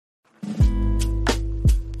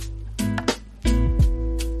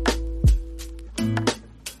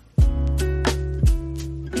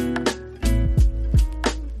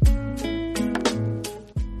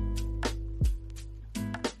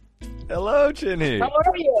Chinny. How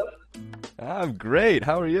are you? I'm great.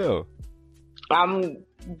 How are you? I'm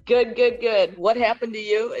good. What happened to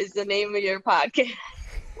you is the name of your podcast.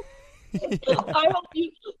 I hope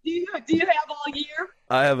you do you have all year?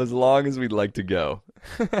 I have as long as we'd like to go.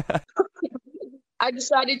 I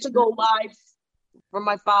decided to go live for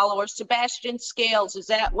my followers. Sebastian Scales,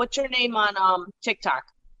 what's your name on TikTok?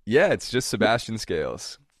 Yeah, it's just Sebastian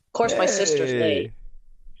Scales. Of course, my sister's late.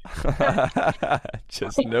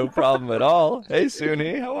 Just no problem at all. Hey,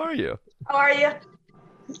 Suni, how are you? How are you?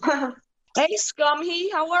 Hey,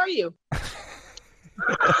 Scumhy, how are you?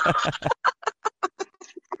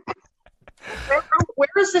 Where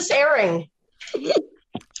is this airing?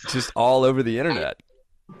 Just all over the internet.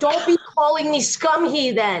 Don't be calling me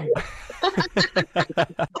Scumhy then. God.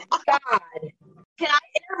 Can I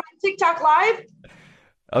air my TikTok live?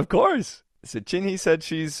 Of course. So Chinny said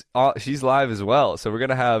she's live as well. So we're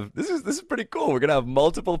gonna have this is pretty cool. We're gonna have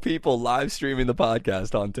multiple people live streaming the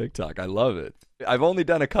podcast on TikTok. I love it. I've only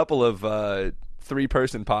done a couple of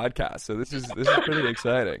 3-person podcasts, so this is pretty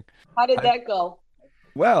exciting. How did that go?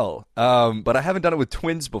 Well, but I haven't done it with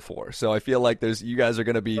twins before, so I feel like you guys are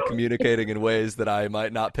going to be communicating in ways that I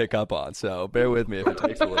might not pick up on. So bear with me if it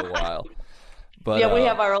takes a little while. But yeah, we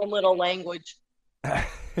have our own little language.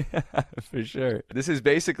 For sure. This is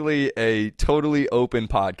basically a totally open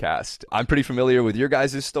podcast. I'm pretty familiar with your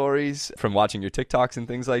guys' stories from watching your TikToks and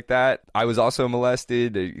things like that. I was also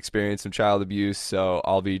molested, experienced some child abuse, so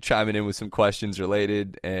I'll be chiming in with some questions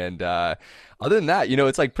related. And other than that,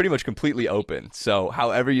 it's like pretty much completely open. So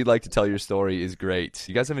however you'd like to tell your story is great.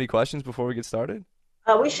 You guys have any questions before we get started?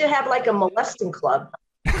 We should have like a molesting club.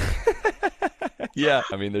 Yeah,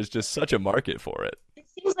 I mean, there's just such a market for it. It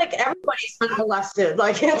seems like everybody's been molested.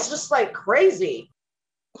 Like, it's just like crazy.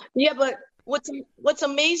 Yeah, but what's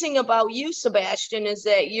amazing about you, Sebastian, is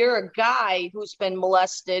that you're a guy who's been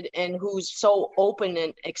molested and who's so open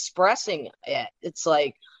and expressing it. It's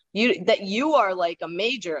like you are like a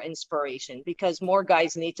major inspiration because more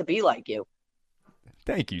guys need to be like you.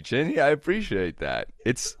 Thank you, Chinny. I appreciate that.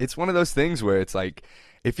 It's one of those things where it's like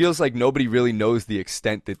it feels like nobody really knows the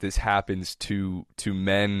extent that this happens to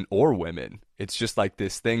men or women. It's just like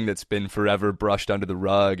this thing that's been forever brushed under the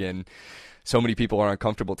rug, and so many people are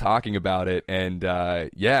uncomfortable talking about it. And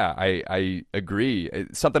yeah, I agree.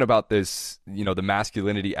 Something about this, the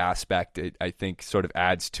masculinity aspect, I think sort of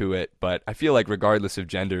adds to it. But I feel like regardless of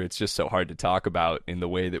gender, it's just so hard to talk about in the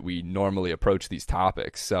way that we normally approach these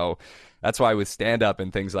topics. So that's why with stand-up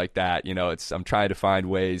and things like that, I'm trying to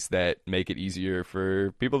find ways that make it easier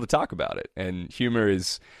for people to talk about it. And humor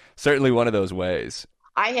is certainly one of those ways.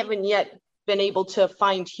 I haven't yet been able to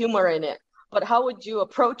find humor in it. But how would you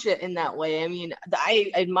approach it in that way? I mean,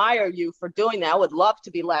 I admire you for doing that. I would love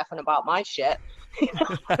to be laughing about my shit. You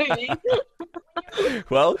know what I mean?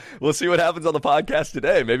 Well, we'll see what happens on the podcast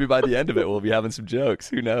today. Maybe by the end of it, we'll be having some jokes.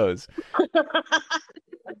 Who knows?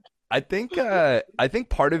 I think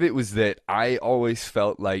part of it was that I always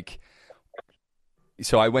felt like,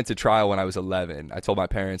 so I went to trial when I was 11. I told my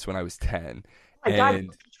parents when I was 10. Oh my God,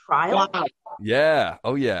 trial? Wow. Yeah.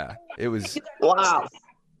 Oh yeah. It was. Wow.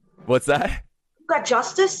 What's that? You got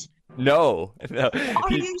justice? No.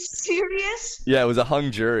 Are you serious? Yeah, it was a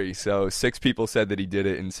hung jury. So 6 people said that he did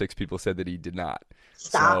it and 6 people said that he did not.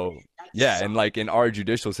 Stop. So, yeah, and like in our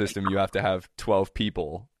judicial system, you have to have 12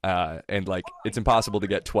 people. And like it's impossible to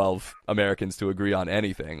get 12 Americans to agree on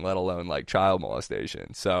anything, let alone like child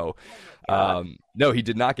molestation. So, no, he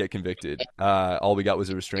did not get convicted. All we got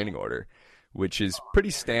was a restraining order, which is pretty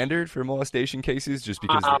standard for molestation cases just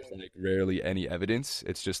because there's like rarely any evidence.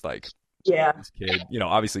 It's just like, yeah, this kid,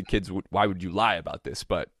 obviously kids, why would you lie about this?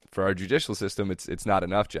 But for our judicial system, it's not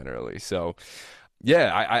enough generally. So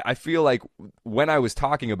yeah, I feel like when I was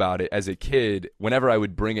talking about it as a kid, whenever I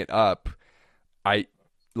would bring it up,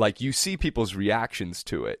 you see people's reactions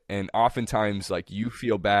to it. And oftentimes like you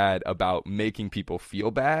feel bad about making people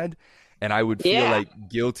feel bad. And I would feel like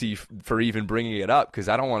guilty for even bringing it up because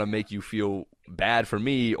I don't want to make you feel bad for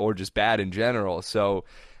me or just bad in general. So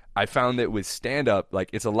I found that with stand-up,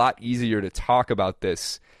 like it's a lot easier to talk about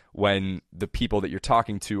this when the people that you're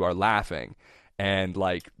talking to are laughing. And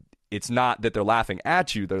like it's not that they're laughing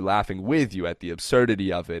at you, they're laughing with you at the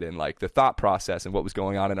absurdity of it and like the thought process and what was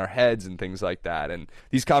going on in our heads and things like that. And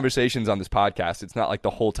these conversations on this podcast, it's not like the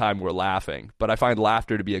whole time we're laughing, but I find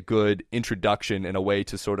laughter to be a good introduction and a way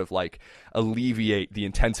to sort of like alleviate the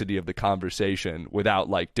intensity of the conversation without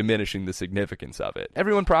like diminishing the significance of it.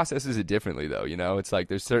 Everyone processes it differently though, it's like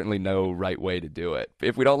there's certainly no right way to do it.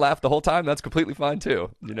 If we don't laugh the whole time, that's completely fine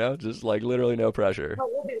too, just like literally no pressure.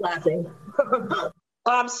 We'll be laughing.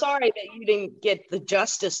 I'm sorry that you didn't get the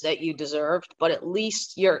justice that you deserved, but at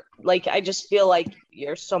least you're like, I just feel like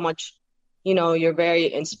you're so much, you're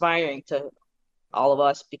very inspiring to all of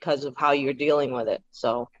us because of how you're dealing with it.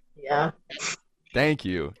 So, Yeah. Thank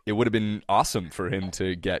you. It would have been awesome for him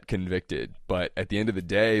to get convicted, but at the end of the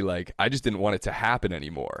day, like I just didn't want it to happen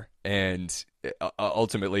anymore. And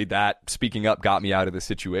ultimately, that speaking up got me out of the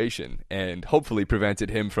situation, and hopefully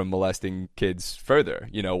prevented him from molesting kids further.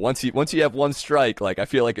 Once you have one strike, like I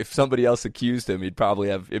feel like if somebody else accused him,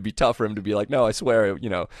 it'd be tough for him to be like, no, I swear,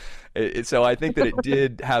 So I think that it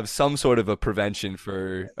did have some sort of a prevention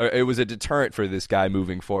or it was a deterrent for this guy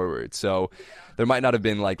moving forward. So there might not have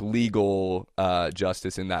been like legal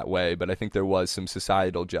justice in that way, but I think there was some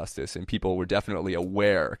societal justice, and people were definitely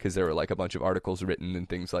aware because there were like a bunch of articles written and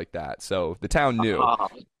things like that. So the town knew.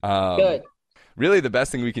 Good. Really, the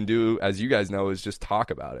best thing we can do, as you guys know, is just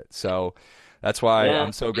talk about it. So that's why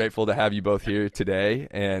I'm so grateful to have you both here today.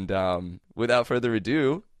 And without further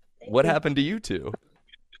ado, what happened to you two?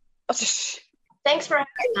 Thanks for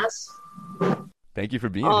having us. Thank you for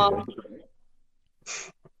being here.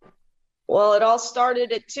 Well, it all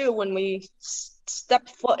started at 2 when we stepped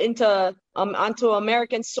foot onto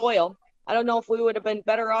American soil. I don't know if we would have been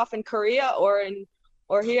better off in Korea or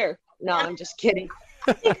here. No, I'm just kidding.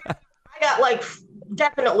 I got like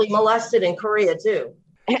definitely molested in Korea too.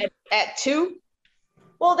 At 2?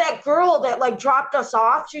 Well, that girl that like dropped us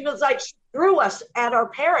off, she was like, she threw us at our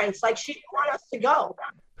parents. Like she didn't want us to go.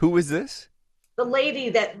 Who was this? The lady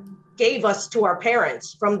that gave us to our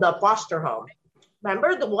parents from the foster home.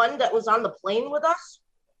 Remember the one that was on the plane with us?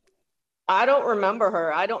 I don't remember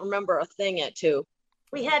her. I don't remember a thing at 2.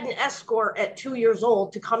 We had an escort at 2 years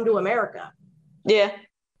old to come to America. Yeah.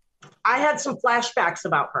 I had some flashbacks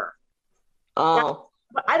about her. Oh.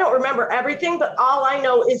 Now, I don't remember everything, but all I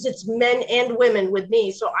know is it's men and women with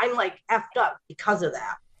me. So I'm like effed up because of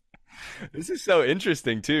that. This is so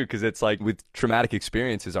interesting too, because it's like with traumatic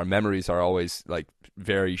experiences, our memories are always like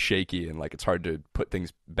very shaky, and like it's hard to put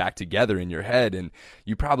things back together in your head. And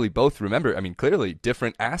you probably both remember, I mean, clearly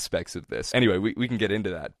different aspects of this. Anyway, we can get into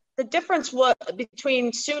that. The difference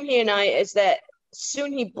between Soonhee and I is that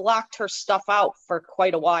Soonhee blocked her stuff out for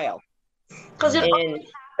quite a while. Because it only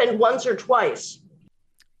happened once or twice.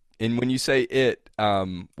 And when you say it,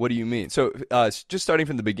 what do you mean? So just starting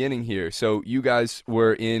from the beginning here. So you guys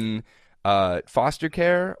were in foster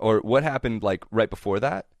care, or what happened like right before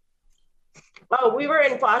that? Oh, we were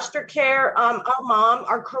in foster care. Our mom,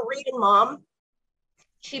 our Korean mom,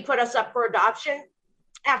 she put us up for adoption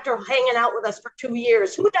after hanging out with us for 2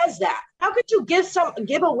 years. Who does that? How could you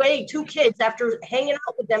give away 2 kids after hanging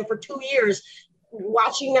out with them for 2 years,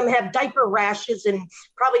 watching them have diaper rashes and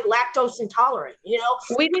probably lactose intolerant,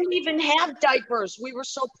 We didn't even have diapers. We were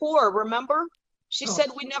so poor, remember? She said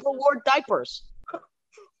we never wore diapers.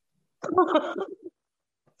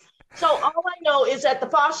 So all I know is at the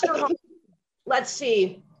foster home, let's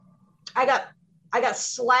see, I got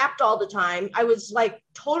slapped all the time. I was like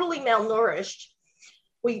totally malnourished.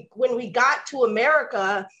 When we got to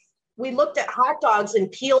America, we looked at hot dogs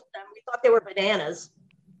and peeled them. We thought they were bananas.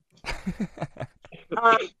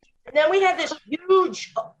 And then we had this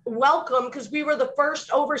huge welcome because we were the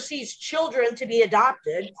first overseas children to be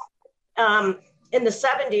adopted in the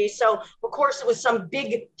 70s. So, of course, it was some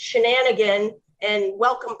big shenanigan and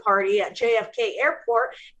welcome party at JFK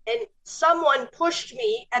Airport. And someone pushed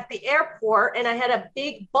me at the airport, and I had a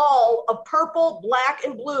big ball of purple, black,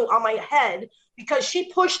 and blue on my head because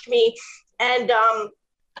she pushed me and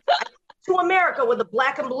to America with a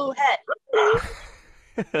black and blue head.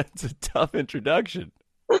 That's a tough introduction.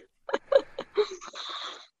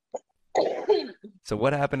 So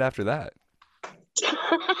what happened after that?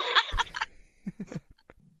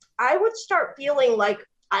 I would start feeling like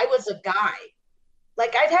I was a guy.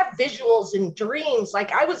 Like I'd have visuals and dreams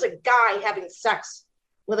like I was a guy having sex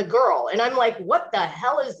with a girl. And I'm like, what the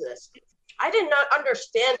hell is this? I did not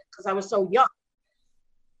understand because I was so young.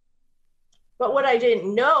 But what I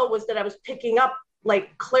didn't know was that I was picking up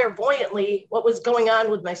like clairvoyantly what was going on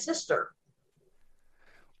with my sister.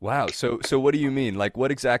 Wow. So what do you mean? Like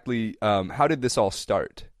what exactly, how did this all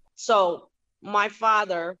start? So my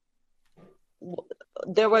father,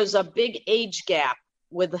 there was a big age gap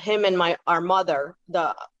with him and our mother.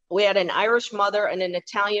 We had an Irish mother and an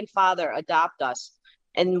Italian father adopt us.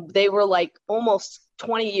 And they were like almost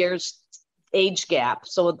 20 years age gap.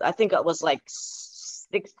 So I think it was like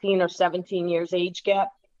 16 or 17 years age gap.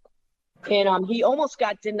 And he almost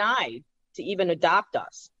got denied to even adopt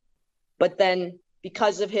us. But then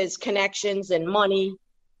because of his connections and money,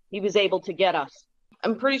 he was able to get us.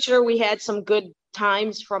 I'm pretty sure we had some good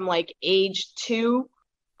times from like age 2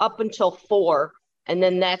 up until 4. And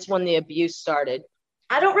then that's when the abuse started.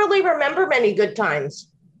 I don't really remember many good times.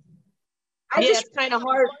 It's kind of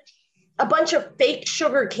hard. A bunch of fake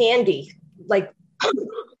sugar candy, like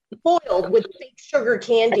spoiled with fake sugar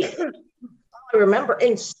candy. I remember,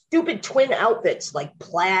 and stupid twin outfits like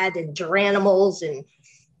plaid and Geranimals and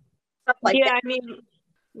stuff like that. I mean,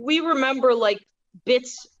 we remember like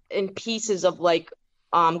bits and pieces of like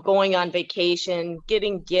going on vacation,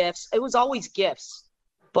 getting gifts. It was always gifts.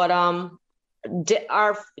 But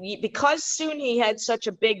because Suni had such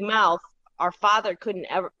a big mouth, our father couldn't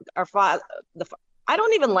ever. I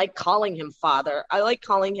don't even like calling him father. I like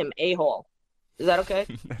calling him a-hole. Is that okay?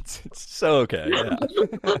 It's so okay. Yeah.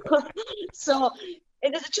 So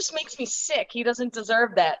it just makes me sick. He doesn't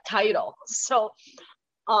deserve that title. So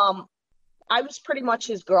I was pretty much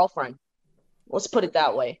his girlfriend. Let's put it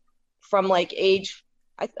that way. From like age,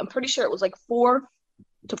 I'm pretty sure it was like 4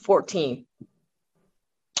 to 14.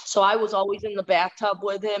 So I was always in the bathtub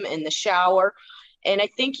with him, in the shower. And I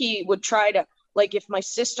think he would try to, like, if my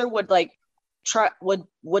sister would like would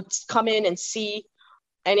come in and see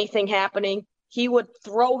anything happening, he would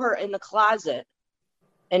throw her in the closet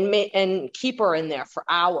and keep her in there for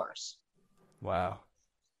hours. Wow.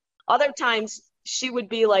 Other times she would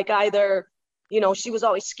be like either, she was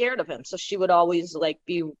always scared of him. So she would always like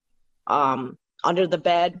be under the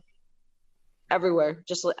bed, everywhere.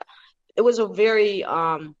 Just it was a very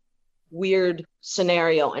weird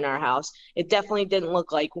scenario in our house. It definitely didn't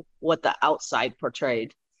look like what the outside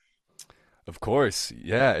portrayed. Of course.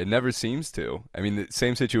 Yeah, it never seems to. I mean, the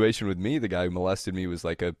same situation with me. The guy who molested me was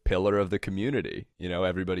like a pillar of the community.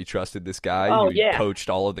 Everybody trusted this guy who coached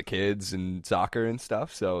all of the kids in soccer and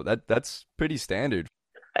stuff. So that's pretty standard.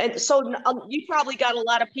 And so you probably got a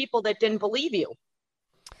lot of people that didn't believe you.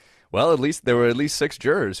 Well, at least there were at least 6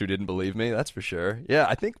 jurors who didn't believe me. That's for sure. Yeah,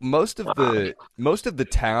 I think most of the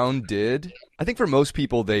town did. I think for most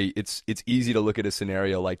people, it's easy to look at a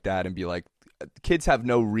scenario like that and be like, kids have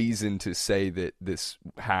no reason to say that this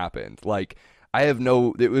happened. Like,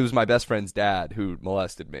 it was my best friend's dad who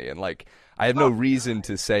molested me, and like, I have no reason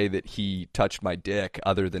to say that he touched my dick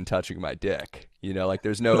other than touching my dick. Like,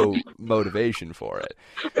 there's no motivation for it.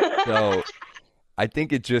 So I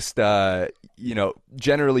think it just,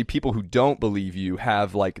 generally people who don't believe you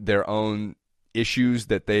have like their own issues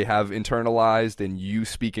that they have internalized, and you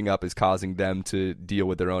speaking up is causing them to deal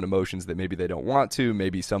with their own emotions that maybe they don't want to.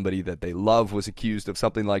 Maybe somebody that they love was accused of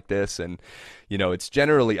something like this, and it's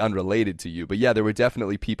generally unrelated to you. But yeah, there were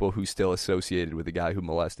definitely people who still associated with the guy who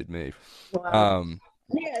molested me. Wow.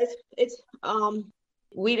 It's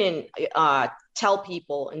we didn't tell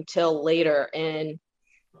people until later, and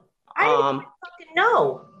I didn't fucking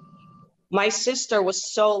know. My sister was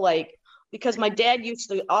so like, because my dad used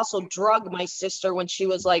to also drug my sister when she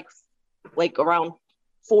was like around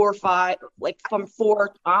 4 or 5, like from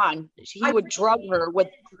 4 on. He would drug her with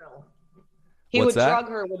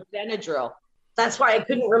Benadryl. That's why I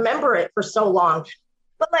couldn't remember it for so long.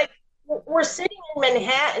 But like, we're sitting in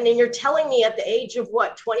Manhattan, and you're telling me at the age of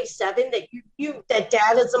 27 that that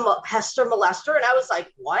dad is a pester molester, and I was like,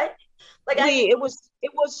 what? Like, it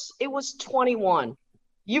was 21.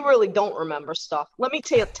 You really don't remember stuff. Let me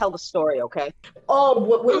tell the story, okay?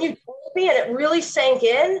 Oh, when you told me and it really sank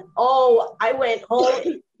in, I went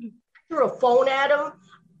home, threw a phone at him.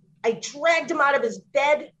 I dragged him out of his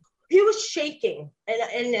bed. He was shaking.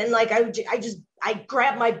 And like, I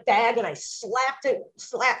grabbed my bag and I slammed it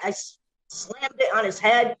on his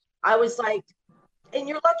head. I was like, and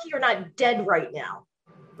you're lucky you're not dead right now.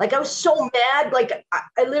 Like, I was so mad. Like,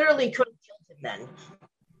 I literally could have killed him then.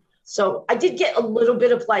 So I did get a little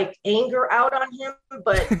bit of like anger out on him,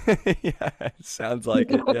 but yeah, it sounds like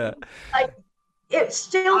it. Yeah, like, it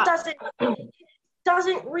still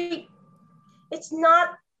it's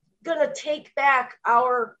not gonna take back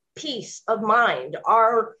our peace of mind.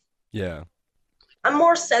 I'm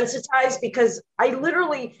more sensitized because I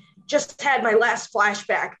literally just had my last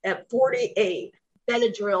flashback at 48,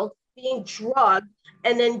 Benadryl, being drugged,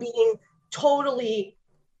 and then being totally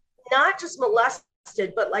not just molested,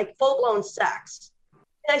 but like full-blown sex.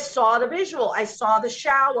 And I saw the visual. I saw the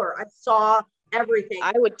shower. I saw everything.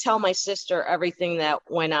 I would tell my sister everything that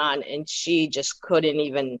went on, and she just couldn't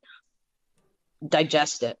even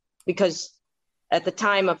digest it. Because at the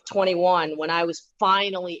time of 21, when I was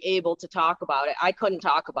finally able to talk about it, I couldn't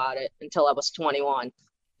talk about it until I was 21.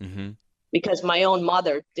 Mm-hmm. Because my own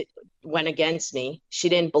mother went against me. She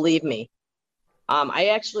didn't believe me. I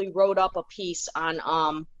actually wrote up a piece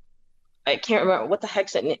on I can't remember what the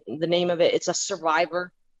heck's the name of it. It's a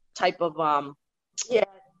survivor type of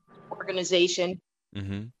organization.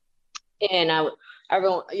 Mm-hmm. And I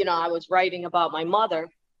was writing about my mother,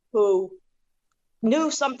 who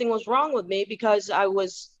knew something was wrong with me because I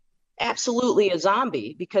was absolutely a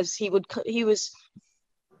zombie, because he was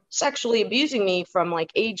sexually abusing me from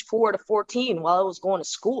like age 4 to 14 while I was going to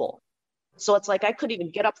school. So it's like I couldn't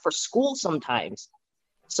even get up for school sometimes.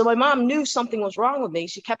 So my mom knew something was wrong with me.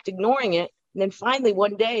 She kept ignoring it. And then finally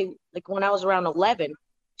one day, like when I was around 11,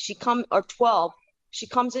 or 12, she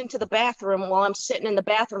comes into the bathroom while I'm sitting in the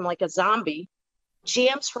bathroom like a zombie,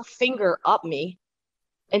 jams her finger up me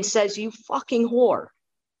and says, "You fucking whore."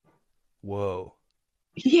 Whoa.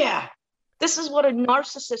 Yeah. This is what a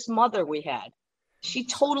narcissist mother we had. She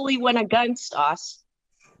totally went against us.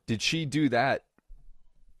 Did she do that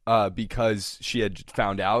because she had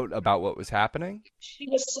found out about what was happening?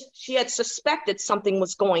 She had suspected something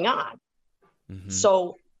was going on. Mm-hmm.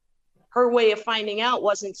 So her way of finding out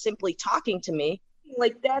wasn't simply talking to me.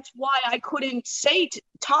 Like, that's why I couldn't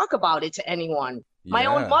talk about it to anyone. My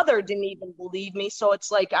own mother didn't even believe me. So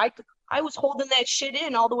it's like I was holding that shit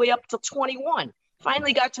in all the way up till 21.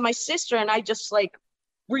 Finally got to my sister and I just like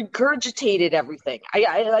regurgitated everything.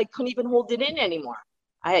 I couldn't even hold it in anymore.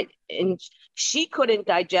 And she couldn't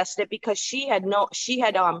digest it because she had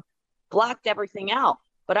blocked everything out.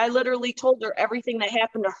 But I literally told her everything that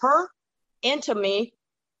happened to her and to me.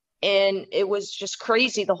 And it was just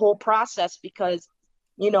crazy, the whole process, because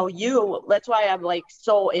that's why I'm like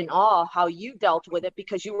so in awe how you dealt with it,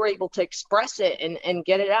 because you were able to express it and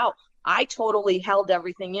get it out. I totally held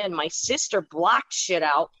everything in. My sister blocked shit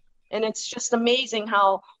out. And it's just amazing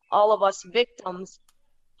how all of us victims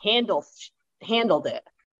handled it.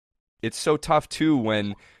 It's so tough too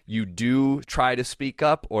when you do try to speak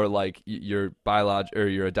up, or like your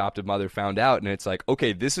your adoptive mother found out, and it's like,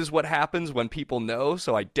 okay, this is what happens when people know,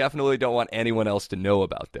 so I definitely don't want anyone else to know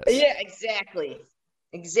about this. Yeah, exactly.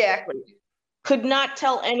 Could not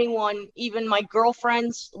tell anyone, even my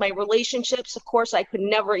girlfriends, my relationships. Of course, I could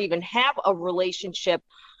never even have a relationship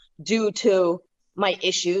due to my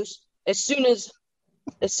issues. As soon as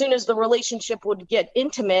the relationship would get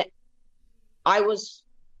intimate, I was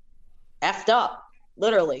effed up,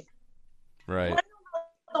 literally. Right. I don't know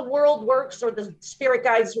how the world works or the spirit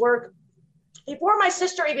guides work. Before my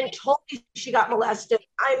sister even told me she got molested,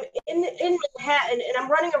 I'm in Manhattan and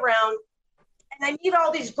I'm running around and I meet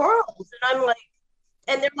all these girls and I'm like,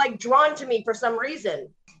 and they're like drawn to me for some reason.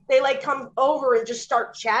 They like come over and just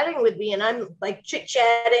start chatting with me and I'm like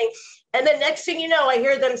chit-chatting. And then next thing you know, I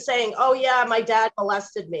hear them saying, "Oh yeah, my dad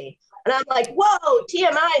molested me." And I'm like, "Whoa,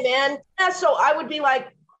 TMI, man." Yeah, so I would be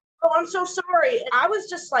like, "Oh, I'm so sorry." And I was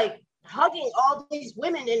just like hugging all these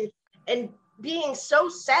women and being so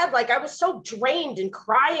sad. Like I was so drained and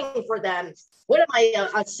crying for them. What am I,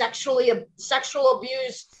 a sexual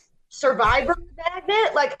abuse survivor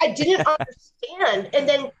magnet? Like I didn't understand. And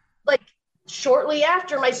then like shortly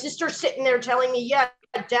after, my sister's sitting there telling me, "Yeah,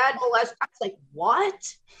 dad molested." I was like,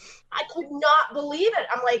 "What?" I could not believe it.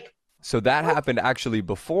 I'm like, so that happened actually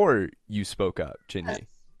before you spoke up, Ginny.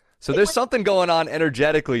 So there's something going on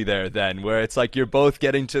energetically there then, where it's like you're both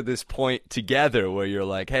getting to this point together where you're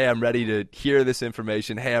like, hey, I'm ready to hear this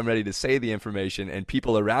information. Hey, I'm ready to say the information. And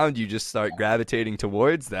people around you just start gravitating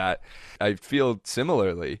towards that. I feel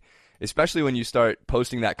similarly, especially when you start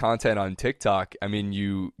posting that content on TikTok. I mean,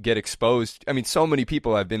 you get exposed. I mean, so many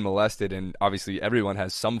people have been molested, and obviously everyone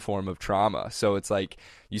has some form of trauma. So it's like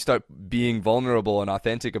you start being vulnerable and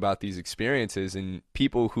authentic about these experiences, and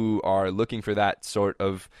people who are looking for that sort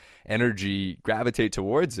of energy gravitate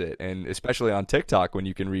towards it. And especially on TikTok, when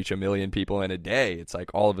you can reach 1 million people in a day, it's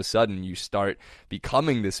like all of a sudden you start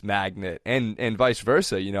becoming this magnet, and vice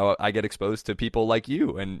versa. I get exposed to people like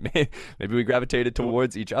you, and maybe we gravitated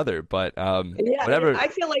towards each other. But yeah, whatever. I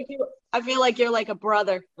feel like you're like a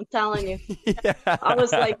brother. I'm telling you. Yeah. I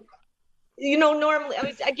was like, normally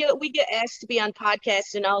we get asked to be on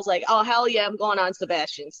podcasts, and I was like, oh hell yeah, I'm going on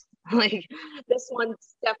Sebastian's. Like this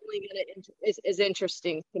one's definitely is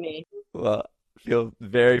interesting to me. Well, I feel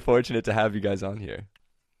very fortunate to have you guys on here.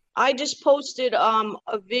 I just posted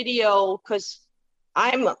a video because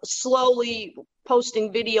I'm slowly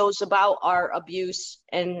posting videos about our abuse,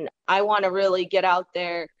 and I want to really get out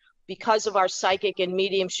there because of our psychic and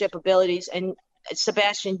mediumship abilities. And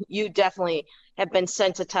Sebastian, you definitely have been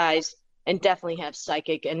sensitized and definitely have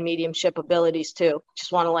psychic and mediumship abilities too.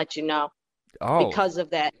 Just want to let you know. Oh, because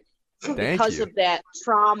of that. Because of that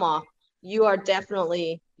trauma, you're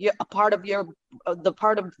a part of the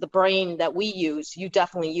part of the brain that we use. You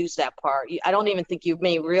definitely use that part. I don't even think you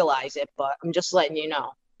may realize it, but I'm just letting you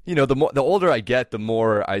know. The older I get, the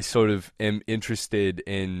more I sort of am interested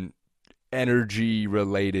in energy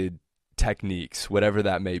related techniques, whatever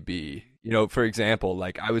that may be. For example,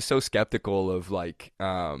 like I was so skeptical of like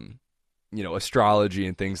astrology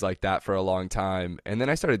and things like that for a long time. And then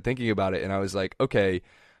I started thinking about it and I was like, okay,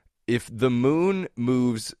 if the moon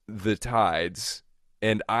moves the tides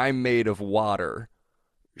and I'm made of water,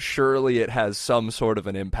 surely it has some sort of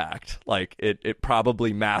an impact. Like it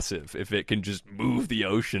probably massive if it can just move the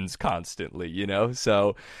oceans constantly,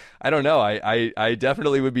 So I don't know. I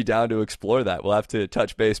definitely would be down to explore that. We'll have to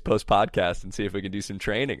touch base post podcast and see if we can do some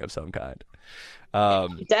training of some kind.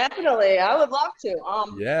 Definitely. I would love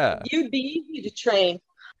to. Yeah. You'd be easy to train.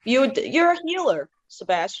 You're a healer,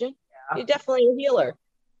 Sebastian. Yeah. You're definitely a healer.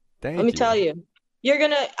 Let me tell you. You're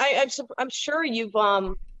gonna I'm sure you've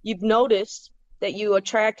noticed that you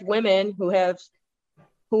attract women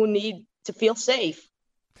who need to feel safe.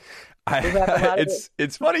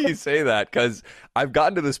 It's funny you say that, because I've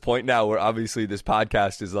gotten to this point now where obviously this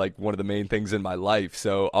podcast is like one of the main things in my life.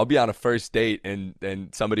 So I'll be on a first date and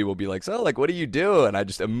somebody will be like, so like, what do you do? And I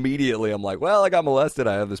just immediately, I'm like, well, I got molested.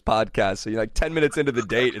 I have this podcast. So you're like 10 minutes into the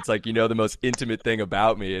date, it's like, the most intimate thing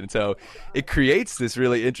about me. And so it creates this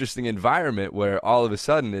really interesting environment where all of a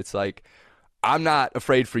sudden it's like, I'm not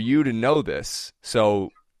afraid for you to know this.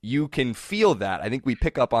 So you can feel that. I think we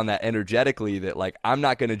pick up on that energetically, that like, I'm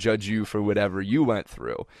not going to judge you for whatever you went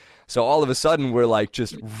through. So all of a sudden we're like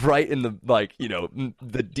just right in the, like,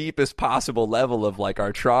 the deepest possible level of like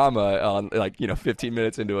our trauma on 15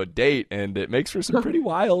 minutes into a date. And it makes for some pretty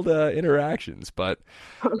wild interactions, but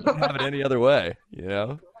you don't have it any other way,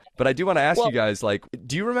 But I do want to ask you guys, like,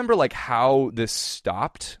 do you remember like how this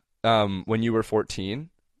stopped when you were 14?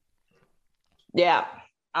 Yeah.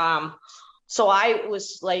 So I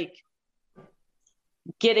was like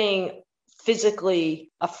getting physically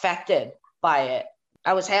affected by it.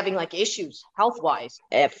 I was having like issues health-wise.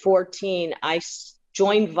 At 14, I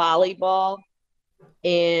joined volleyball,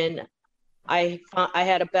 and I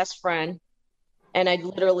had a best friend, and I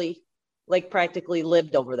literally like practically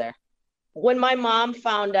lived over there. When my mom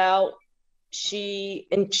found out, she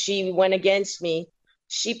went against me.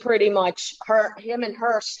 She pretty much, him and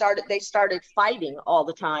her started fighting all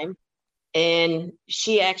the time. And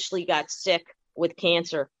she actually got sick with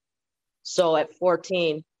cancer. So at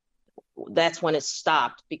 14, that's when it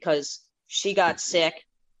stopped, because she got sick.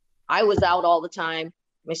 I was out all the time.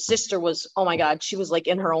 My sister was, oh my God, she was like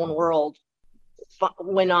in her own world.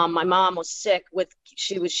 When my mom was sick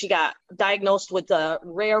she got diagnosed with a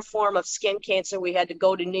rare form of skin cancer. We had to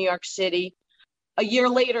go to New York City. A year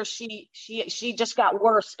later, she just got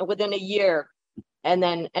worse within a year, and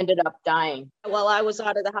then ended up dying while I was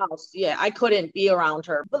out of the house. Yeah, I couldn't be around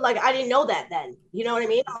her. But like, I didn't know that then. You know what I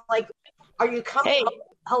mean? I'm like, are you coming? Hey,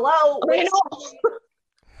 hello?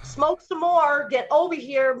 Smoke some more. Get over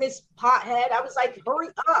here, Miss Pothead. I was like, hurry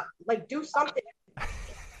up. Like, do something.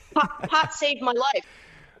 Pot saved my life.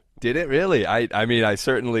 Did it really? I mean, I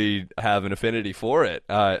certainly have an affinity for it.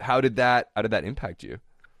 How did that impact you?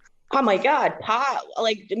 Oh my God, pot,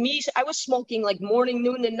 like me, I was smoking like morning,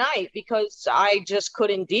 noon, and night because I just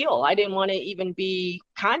couldn't deal. I didn't want to even be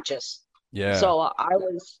conscious. Yeah. So I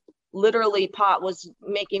was literally, pot was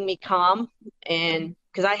making me calm, and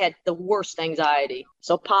because I had the worst anxiety.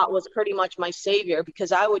 So pot was pretty much my savior,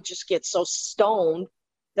 because I would just get so stoned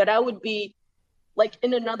that I would be like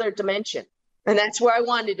in another dimension. And that's where I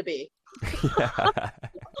wanted to be.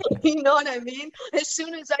 You know what I mean? As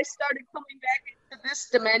soon as I started coming back into this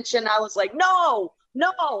dimension, I was like, no,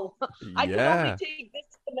 I can only take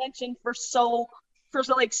this dimension for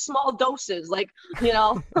like small doses, like,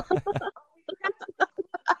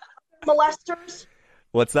 molesters.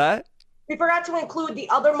 What's that? We forgot to include the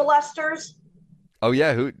other molesters. Oh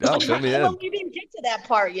yeah, fill me in. Well, we didn't get to that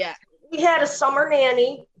part yet. We had a summer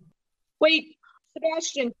nanny. Wait,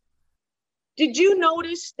 Sebastian, did you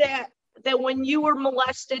notice that when you were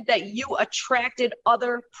molested, that you attracted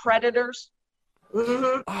other predators?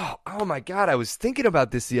 Mm-hmm. Oh my God! I was thinking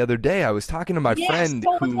about this the other day. I was talking to my friend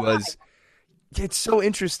who was. It's so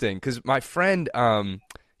interesting because my friend,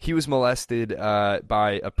 he was molested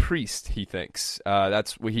by a priest. He thinks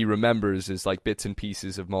that's what he remembers is like bits and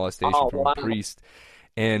pieces of molestation from a priest.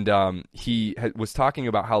 And he was talking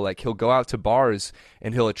about how like he'll go out to bars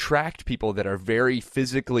and he'll attract people that are very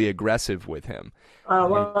physically aggressive with him.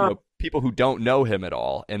 And, people who don't know him at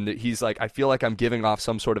all. And he's like, I feel like I'm giving off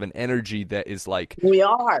some sort of an energy that is like... We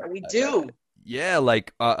do.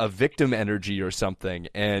 Like a victim energy or something.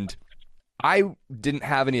 And I didn't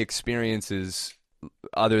have any experiences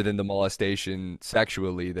other than the molestation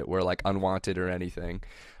sexually that were like unwanted or anything.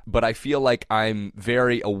 But I feel like I'm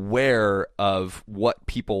very aware of what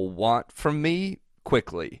people want from me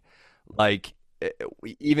quickly. Like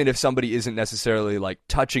even if somebody isn't necessarily like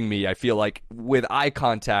touching me, I feel like with eye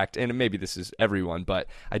contact, and maybe this is everyone, but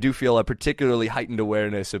I do feel a particularly heightened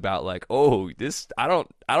awareness about like, oh, this, I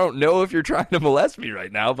don't know if you're trying to molest me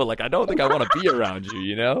right now, but like, I don't think I want to be around you,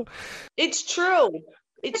 you know? It's true.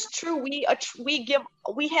 It's true. We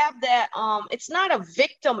have that. It's not a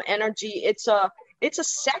victim energy. It's a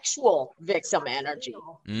sexual victim energy,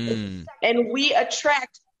 and we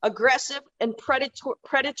attract aggressive and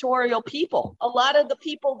predatorial people. A lot of the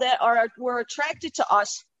people that were attracted to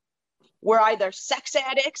us were either sex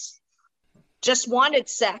addicts, just wanted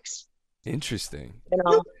sex. Interesting. You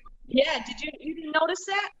know? Yeah. You didn't notice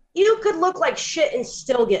that? You could look like shit and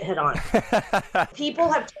still get hit on.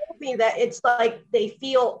 People have told me that it's like they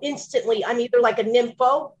feel instantly, I'm either like a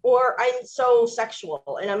nympho or I'm so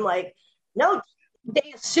sexual. And I'm like, no,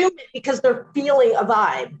 they assume it because they're feeling a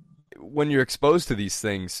vibe. When you're exposed to these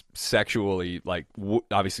things sexually, like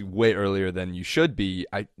obviously way earlier than you should be,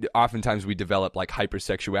 oftentimes we develop like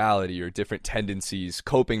hypersexuality or different tendencies,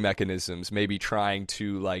 coping mechanisms, maybe trying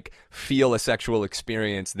to like feel a sexual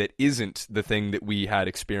experience that isn't the thing that we had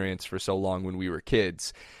experienced for so long when we were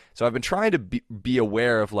kids. So I've been trying to be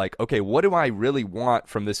aware of like, okay, what do I really want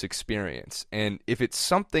from this experience? And if it's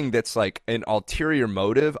something that's like an ulterior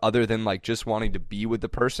motive other than like just wanting to be with the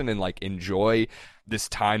person and like enjoy this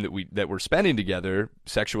time that we're spending together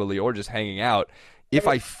sexually or just hanging out, if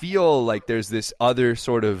I feel like there's this other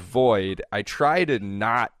sort of void, I try to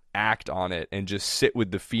not act on it and just sit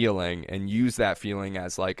with the feeling and use that feeling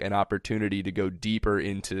as like an opportunity to go deeper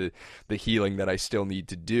into the healing that I still need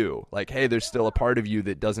to do. Like, hey, there's still a part of you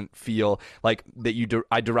that doesn't feel like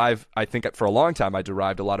that I think for a long time I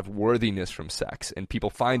derived a lot of worthiness from sex and people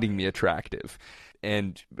finding me attractive.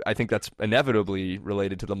 And I think that's inevitably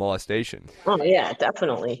related to the molestation. Oh yeah,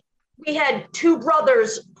 definitely. We had two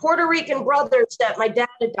brothers, Puerto Rican brothers that my dad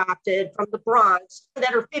adopted from the Bronx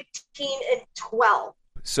that are 15 and 12.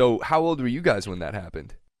 So how old were you guys when that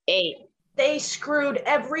happened? 8. They screwed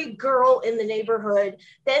every girl in the neighborhood.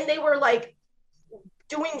 Then they were like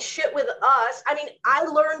doing shit with us. I mean, I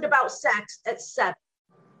learned about sex at 7.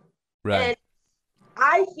 Right. And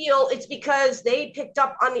I feel it's because they picked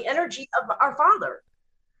up on the energy of our father.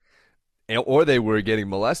 Or they were getting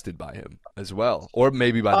molested by him as well. Or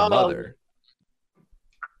maybe by the mother.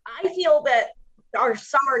 I feel that our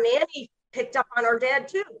summer nanny picked up on our dad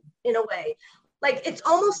too, in a way. Like, it's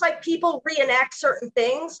almost like people reenact certain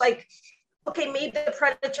things. Like, okay, maybe the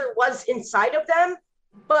predator was inside of them,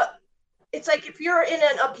 but it's like if you're in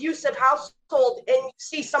an abusive household and you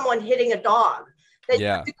see someone hitting a dog, then you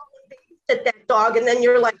have to go and babysit that dog, and then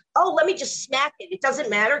you're like, oh, let me just smack it. It doesn't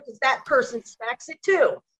matter because that person smacks it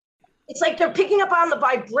too. It's like they're picking up on the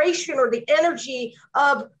vibration or the energy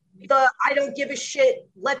of the I don't give a shit,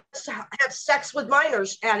 let's have sex with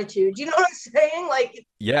minors attitude. You know what I'm saying? Like,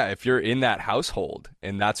 yeah, if you're in that household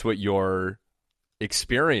and that's what your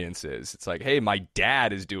experience is, it's like, hey, my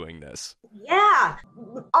dad is doing this. Yeah.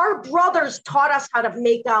 Our brothers taught us how to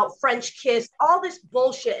make out, French kiss, all this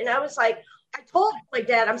bullshit. And I was like, I told my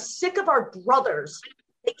dad, I'm sick of our brothers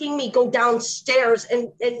making me go downstairs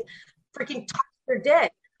and freaking touch their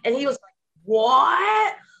dick. And he was like,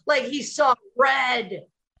 what? Like, he saw red.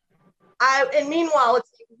 And meanwhile,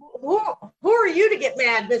 it's like, who are you to get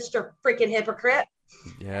mad, Mr. freaking hypocrite?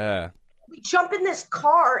 Yeah. We jump in this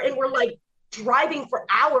car and we're like driving for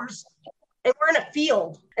hours and we're in a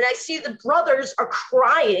field. And I see the brothers are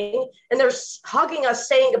crying and they're hugging us,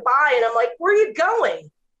 saying goodbye. And I'm like, where are you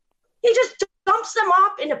going? He just dumps them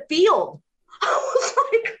off in a field. I was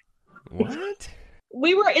like, what?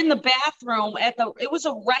 We were in the bathroom it was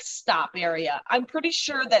a rest stop area. I'm pretty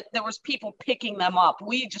sure that there was people picking them up.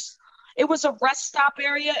 It was a rest stop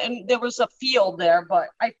area and there was a field there, but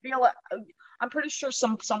I'm pretty sure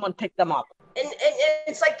someone picked them up. And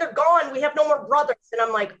it's like they're gone. We have no more brothers. And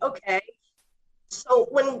I'm like, okay. So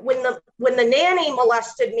when the nanny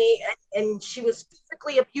molested me and she was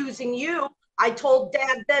physically abusing you, I told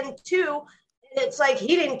Dad then too. And it's like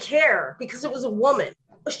he didn't care because it was a woman.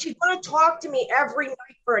 She'd want to talk to me every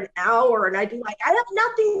night for an hour, and I'd be like, I have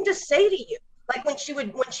nothing to say to you. Like when she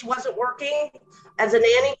wasn't working as a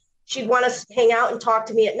nanny, she'd want to hang out and talk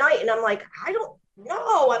to me at night, and I'm like, I don't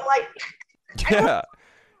know. I'm like, yeah.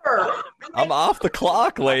 I'm off the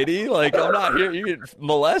clock, lady. Like, I'm not here. You can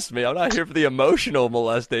molest me. I'm not here for the emotional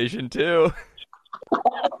molestation, too. I'm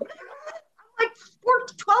like, we're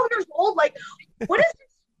 12 years old. Like, what does this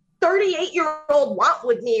 38-year-old want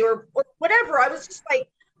with me or whatever? I was just like,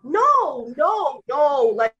 no.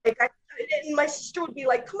 Like, and my sister would be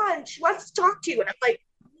like, come on, she wants to talk to you. And I'm like,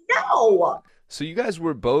 no. So you guys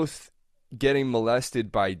were both getting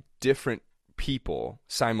molested by different people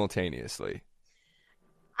simultaneously.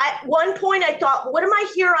 At one point, I thought, what am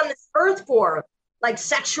I here on this earth for? Like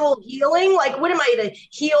sexual healing? Like, what am I to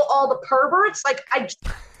heal all the perverts? Like,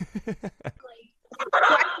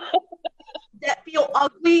 that feel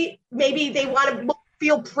ugly. Maybe they want to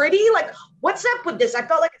feel pretty. Like, what's up with this? I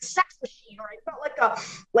felt like a sex machine, or I felt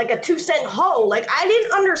like a 2-cent hoe. Like, I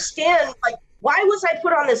didn't understand. Like, why was I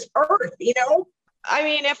put on this earth? You know? I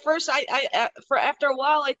mean, at first, after a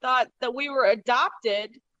while, I thought that we were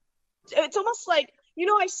adopted. It's almost like,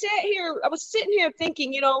 I was sitting here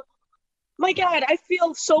thinking, my God, I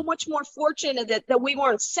feel so much more fortunate that we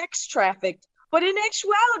weren't sex trafficked. But in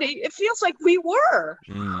actuality, it feels like we were.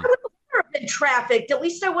 I would have been trafficked. At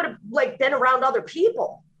least I would have been around other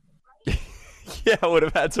people. Yeah, I would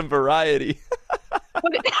have had some variety.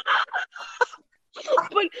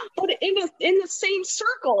 but in the same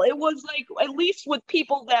circle, it was like, at least with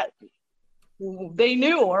people that they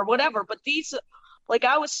knew or whatever. But these, like,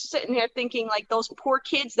 I was sitting here thinking, like, those poor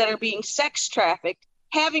kids that are being sex trafficked,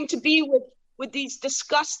 having to be with these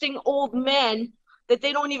disgusting old men that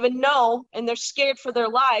they don't even know, and they're scared for their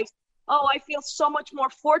lives. Oh, I feel so much more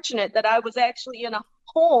fortunate that I was actually in a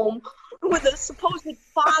home with a supposed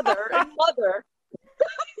father and mother.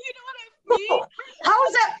 You know what I mean? How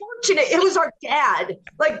is that fortunate? It was our dad.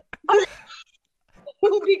 Like,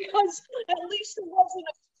 because at least it wasn't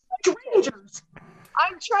strangers.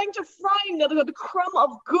 I'm trying to find the crumb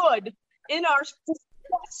of good in our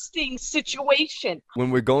disgusting situation.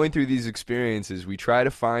 When we're going through these experiences, we try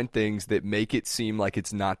to find things that make it seem like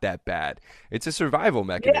it's not that bad. It's a survival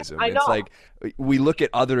mechanism. Yeah, I know. It's like we look at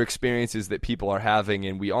other experiences that people are having,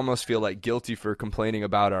 and we almost feel like guilty for complaining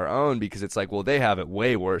about our own, because it's like, well, they have it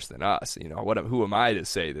way worse than us. Who am I to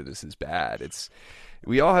say that this is bad?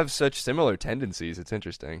 We all have such similar tendencies. It's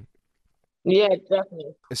interesting. Yeah,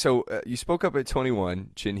 definitely. So you spoke up at 21,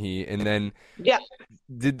 Chin-Hee, and then yeah,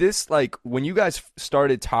 did this, like, when you guys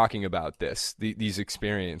started talking about these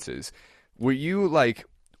experiences, were you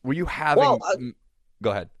having? Well, go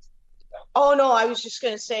ahead. Oh no, I was just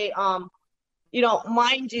gonna say,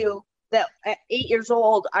 mind you, that at 8 years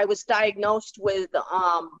old, I was diagnosed with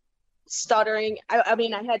stuttering. I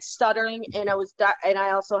mean, I had stuttering, and I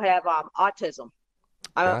also have autism.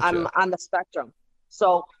 Gotcha. I'm on the spectrum,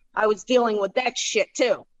 so I was dealing with that shit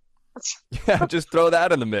too. Yeah, just throw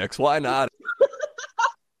that in the mix. Why not?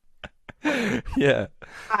 Yeah.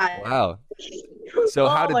 Wow. So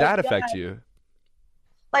how did that affect you?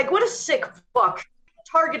 Like, what a sick fuck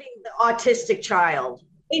targeting the autistic child.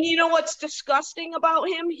 And you know what's disgusting about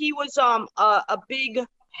him? He was a big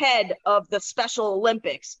head of the Special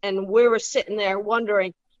Olympics, and we were sitting there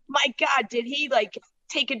wondering, my God, did he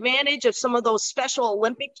take advantage of some of those Special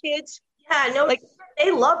Olympic kids? Yeah, no,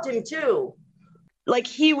 they loved him too. Like,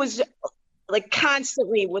 he was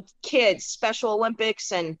constantly with kids, Special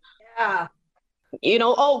Olympics, and yeah,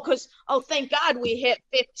 thank God we hit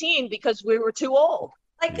 15 because we were too old.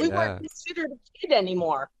 We weren't considered a kid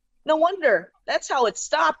anymore. No wonder. That's how it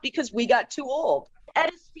stopped, because we got too old.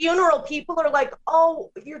 At his funeral, people are like,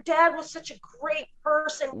 oh, your dad was such a great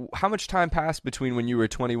person. How much time passed between when you were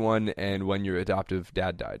 21 and when your adoptive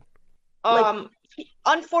dad died?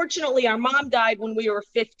 Unfortunately, our mom died when we were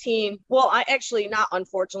 15. Well, not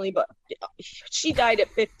unfortunately, but she died at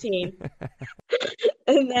 15.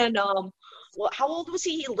 And then, how old was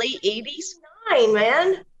he? Late 80s? 9,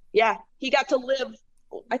 man. Yeah, he got to live.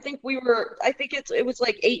 I think it was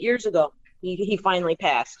like 8 years ago. He finally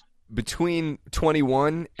passed. Between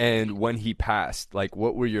 21 and when he passed, like,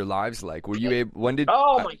 what were your lives like? Were you able?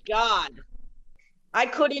 My God. I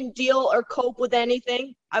couldn't deal or cope with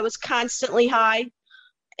anything. I was constantly high,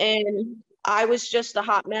 and I was just a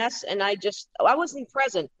hot mess, and I wasn't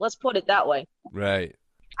present. Let's put it that way. Right.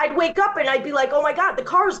 I'd wake up and I'd be like, oh my God, the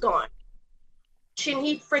car's gone. And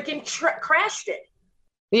he freaking crashed it.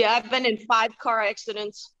 Yeah, I've been in 5 car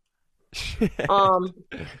accidents.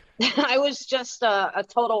 I was just a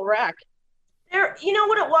total wreck. You know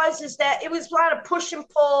what it was, is that it was a lot of push and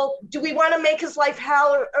pull. Do we want to make his life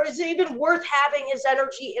hell, or is it even worth having his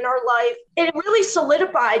energy in our life? It really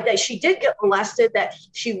solidified that she did get molested, that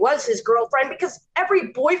she was his girlfriend, because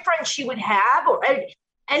every boyfriend she would have, or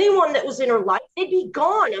anyone that was in her life, they'd be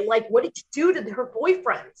gone. I'm like, what did you do to her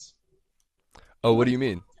boyfriends? Oh, what do you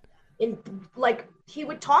mean? And he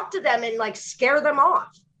would talk to them and scare them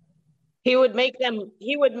off. He would make them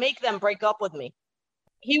break up with me.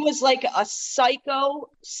 He was like a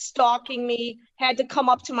psycho, stalking me, had to come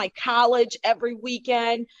up to my college every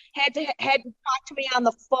weekend, had to talk to me on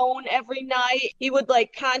the phone every night. He would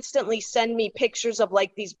constantly send me pictures of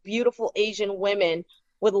these beautiful Asian women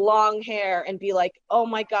with long hair and be like, "Oh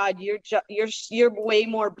my God, you're way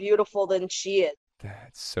more beautiful than she is."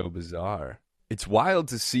 That's so bizarre. It's wild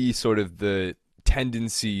to see sort of the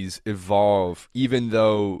tendencies evolve, even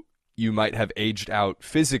though you might have aged out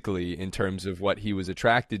physically in terms of what he was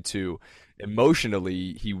attracted to.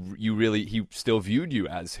 Emotionally, he still viewed you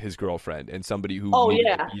as his girlfriend and somebody who Oh needed to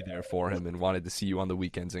yeah. be there for him and wanted to see you on the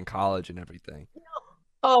weekends in college and everything.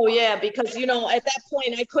 Oh yeah, because at that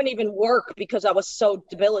point I couldn't even work because I was so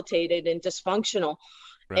debilitated and dysfunctional.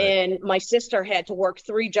 Right. And my sister had to work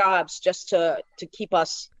 3 jobs just to keep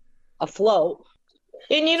us afloat.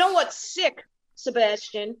 And you know what's sick,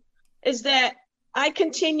 Sebastian, is that I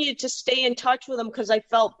continued to stay in touch with him because I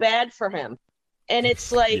felt bad for him. And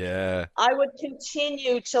it's like Yeah. I would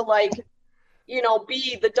continue to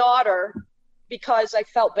be the daughter because I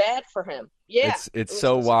felt bad for him. Yeah, It's it was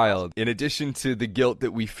so disgusting. wild. In addition to the guilt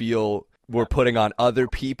that we feel we're putting on other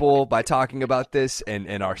people by talking about this and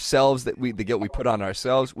ourselves, the guilt we put on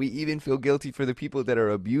ourselves, we even feel guilty for the people that are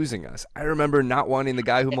abusing us. I remember not wanting the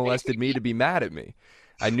guy who molested me to be mad at me.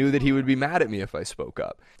 I knew that he would be mad at me if I spoke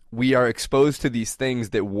up. We are exposed to these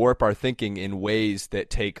things that warp our thinking in ways that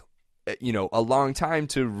take a long time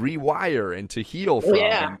to rewire and to heal from.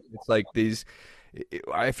 Yeah. And it's like these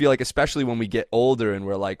I feel like especially when we get older and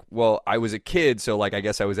we're like, well, I was a kid, so like I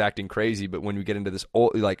guess I was acting crazy. But when we get into this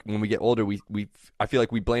old, like when we get older, we I feel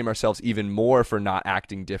like we blame ourselves even more for not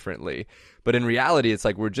acting differently. But in reality, it's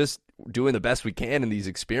like we're just doing the best we can in these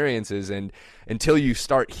experiences, and until you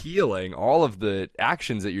start healing all of the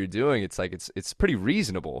actions that you're doing, it's like it's pretty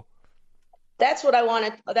reasonable. That's what I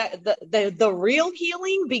wanted. That the real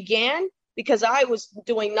healing began because I was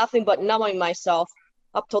doing nothing but numbing myself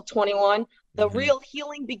up till 21. The Hmm. real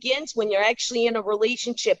healing begins when you're actually in a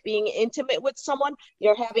relationship, being intimate with someone.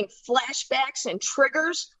 You're having flashbacks and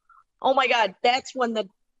triggers. Oh my God, that's when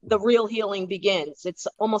the real healing begins. It's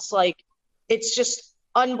almost like it's just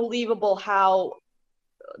unbelievable how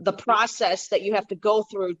the process that you have to go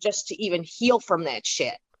through just to even heal from that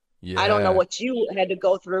shit. I don't know Yeah. what you had to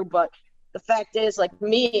go through, but the fact is, like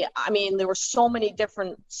me, I mean, there were so many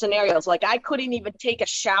different scenarios. Like I couldn't even take a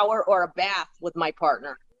shower or a bath with my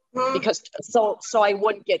partner Mhm. because so I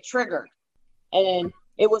wouldn't get triggered. And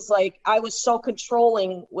it was like I was so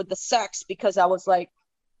controlling with the sex because I was like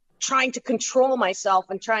trying to control myself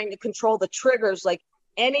and trying to control the triggers, like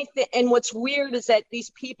anything. And what's weird is that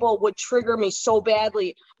these people would trigger me so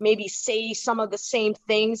badly, maybe say some of the same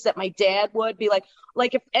things that my dad would be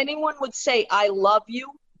like if anyone would say I love you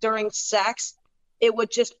during sex, it would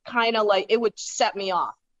just kind of like it would set me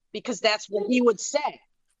off because that's what he would say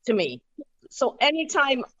to me. So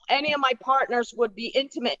anytime any of my partners would be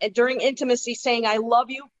intimate and during intimacy saying I love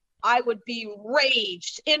you, I would be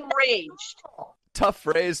enraged. Tough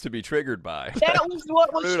phrase to be triggered by. That was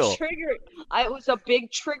what was Brutal. triggered. It was a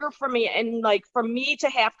big trigger for me. And like for me to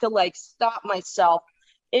have to like stop myself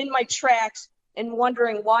in my tracks and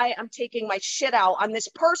wondering why I'm taking my shit out on this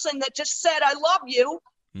person that just said, I love you.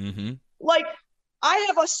 Hmm. Like I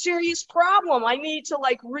have a serious problem. I need to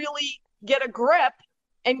like really get a grip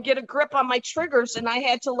and get a grip on my triggers. And I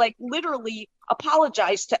had to like literally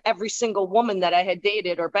apologize to every single woman that I had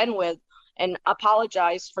dated or been with and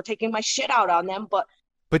apologize for taking my shit out on them. But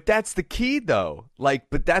But that's the key though. Like,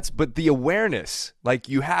 but the awareness. Like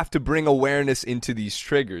you have to bring awareness into these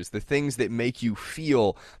triggers, the things that make you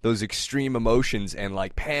feel those extreme emotions and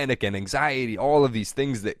like panic and anxiety, all of these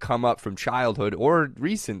things that come up from childhood or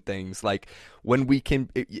recent things. Like when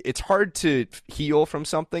it's hard to heal from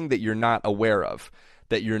something that you're not aware of.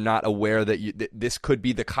 That you're not aware that this could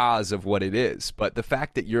be the cause of what it is. But the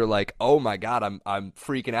fact that you're like, oh my God, I'm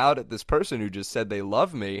freaking out at this person who just said they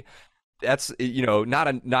love me, that's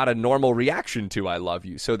not a normal reaction to I love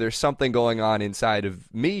you. So there's something going on inside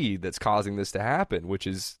of me that's causing this to happen, which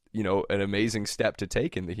is an amazing step to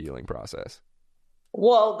take in the healing process.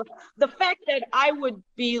 well, the fact that I would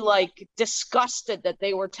be like disgusted that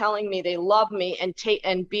they were telling me they love me and take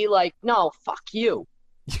and be like, no, fuck you,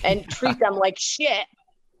 and treat them like shit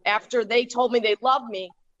after they told me they love me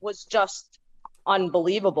was just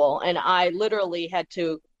unbelievable. And I literally had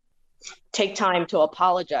to take time to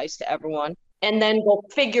apologize to everyone and then go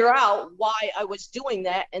figure out why I was doing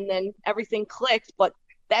that. And then everything clicked. But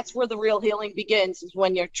that's where the real healing begins, is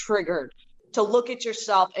when you're triggered to look at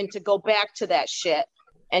yourself and to go back to that shit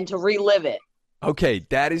and to relive it. Okay,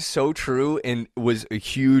 that is so true and was a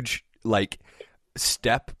huge like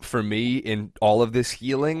step for me in all of this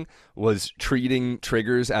healing was treating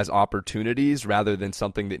triggers as opportunities rather than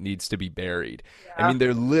something that needs to be buried. I Yeah. mean,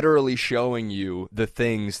 they're literally showing you the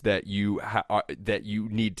things that you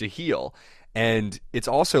need to heal. And it's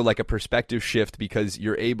also like a perspective shift because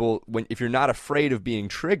you're able, if you're not afraid of being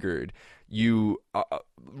triggered, you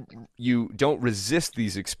don't resist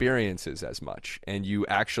these experiences as much, and you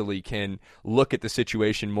actually can look at the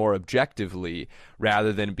situation more objectively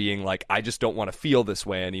rather than being like, I just don't want to feel this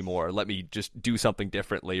way anymore, let me just do something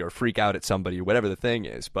differently or freak out at somebody or whatever the thing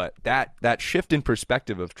is. But that shift in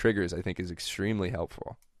perspective of triggers, I think, is extremely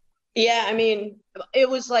helpful. Yeah, I mean, it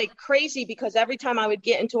was like crazy because every time I would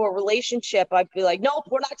get into a relationship, I'd be like, nope,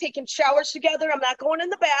 we're not taking showers together, I'm not going in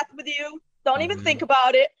the bath with you, don't even think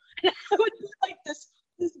about it. And I would be like this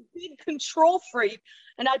big control freak.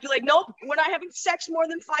 And I'd be like, nope, we're not having sex more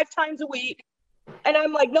than 5 times a week. And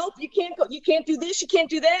I'm like, nope, you can't go, you can't do this, you can't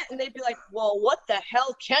do that. And they'd be like, well, what the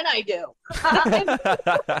hell can I do?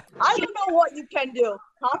 I don't know what you can do.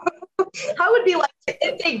 I would be like,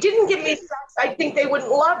 if they didn't give me sex, I think they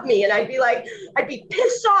wouldn't love me. And I'd be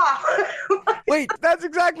pissed off. Wait, that's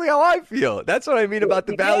exactly how I feel. That's what I mean about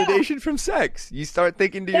the validation from sex. You start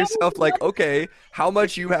thinking to yourself like, okay, how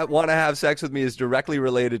much you want to have sex with me is directly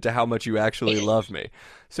related to how much you actually love me.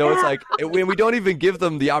 So it's like when we don't even give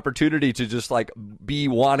them the opportunity to just like be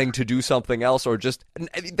wanting to do something else, or just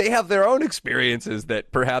they have their own experiences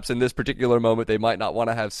that perhaps in this particular moment they might not want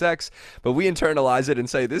to have sex, but we internalize it and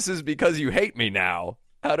say, this is because you hate me now.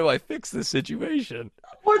 How do I fix this situation?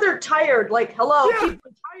 Or they're tired. Like, hello, people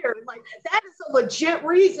are tired. Like, that is a legit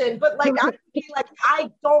reason. But like, I would be like, I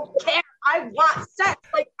don't care. I want sex.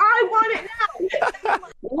 Like, I want it now.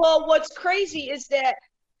 Well, what's crazy is that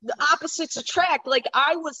the opposites attract. Like,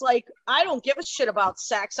 I was like, I don't give a shit about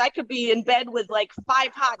sex. I could be in bed with like 5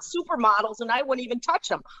 hot supermodels and I wouldn't even touch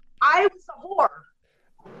them. I was a whore.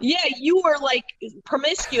 Yeah, you were like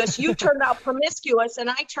promiscuous. You turned out promiscuous, and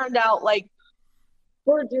I turned out like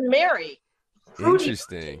Virgin Mary.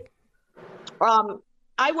 Interesting.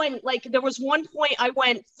 I went like, there was one point I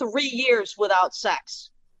went 3 years without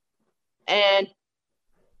sex, and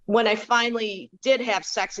when I finally did have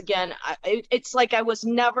sex again, it's like I was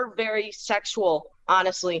never very sexual,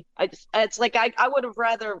 honestly. It's like I would have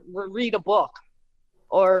rather read a book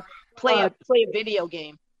or play a video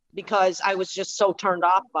game because I was just so turned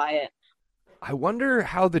off by it. I wonder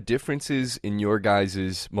how the differences in your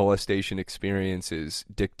guys' molestation experiences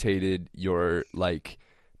dictated your like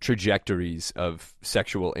trajectories of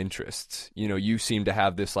sexual interests. You know, you seem to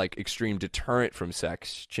have this like extreme deterrent from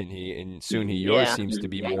sex, Chinhee, and Soonhee, yours seems to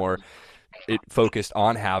be more focused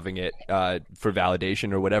on having it for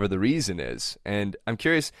validation or whatever the reason is. And I'm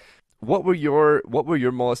curious, what were your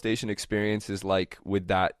molestation experiences like with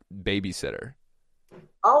that babysitter?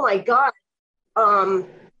 Oh my God.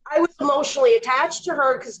 I was emotionally attached to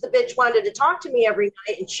her because the bitch wanted to talk to me every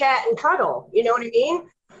night and chat and cuddle. You know what I mean?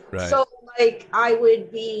 Right. So like I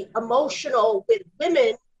would be emotional with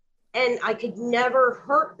women and I could never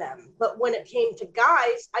hurt them. But when it came to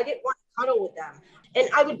guys, I didn't want to cuddle with them. And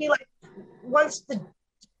I would be like, once the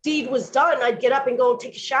deed was done, I'd get up and go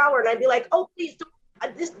take a shower and I'd be like, oh, please don't,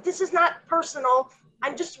 this is not personal.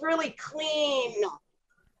 I'm just really clean.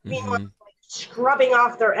 Meanwhile, scrubbing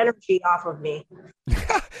off their energy off of me.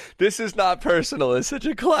 This is not personal. It's such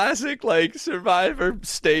a classic like Survivor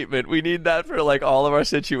statement. We need that for like all of our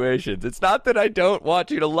situations. It's not that I don't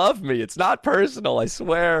want you to love me. It's not personal, I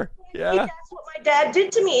swear. Yeah. That's what my dad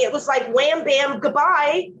did to me. It was like wham bam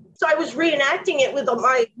goodbye. So I was reenacting it with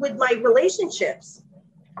my relationships.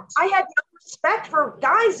 I had no respect for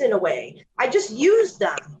guys in a way. I just used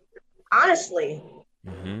them. Honestly.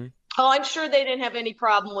 Mm-hmm. Oh, I'm sure they didn't have any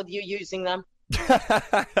problem with you using them. If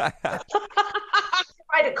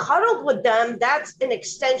I'd have cuddled with them, that's an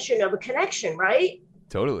extension of a connection, right?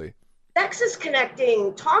 Totally. Sex is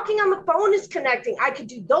connecting. Talking on the phone is connecting. I could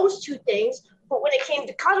do those two things, but when it came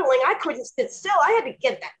to cuddling, I couldn't sit still. I had to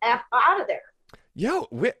get the F out of there. Yo,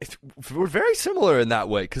 we're very similar in that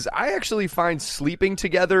way, because I actually find sleeping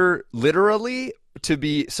together literally to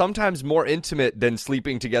be sometimes more intimate than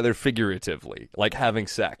sleeping together figuratively, like having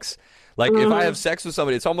sex. Like if I have sex with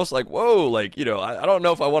somebody, it's almost like, whoa, like, you know, I don't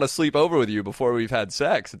know if I want to sleep over with you before we've had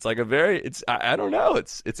sex. It's like I don't know.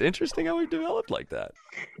 It's interesting how we've developed like that.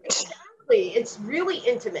 Exactly. It's really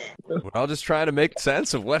intimate. We're all just trying to make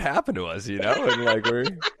sense of what happened to us, you know, and like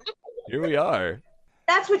here we are.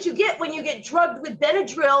 That's what you get when you get drugged with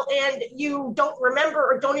Benadryl and you don't remember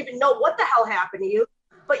or don't even know what the hell happened to you,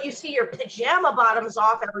 but you see your pajama bottoms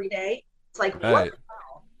off every day. It's like, right.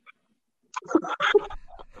 What the hell?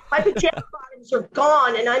 My pajama bottoms are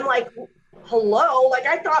gone, and I'm like, hello? Like,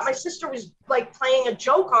 I thought my sister was, like, playing a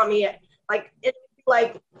joke on me. Like, it's,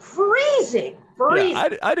 like, freezing. Yeah,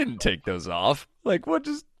 I didn't take those off. Like, what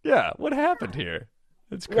happened here?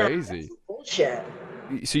 It's crazy. Bullshit.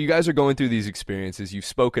 so you guys are going through these experiences. You've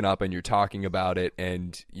spoken up and you're talking about it,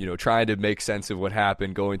 and trying to make sense of what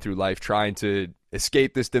happened, going through life, trying to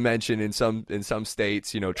escape this dimension in some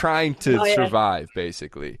states. Trying to survive,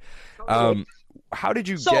 basically. How did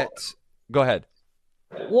you get? Go ahead.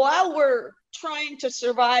 While we're trying to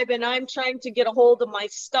survive, and I'm trying to get a hold of my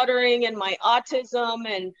stuttering and my autism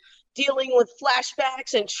and dealing with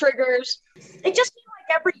flashbacks and triggers, it just feels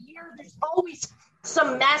like every year there's always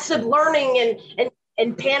some massive learning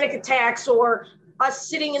and panic attacks, or us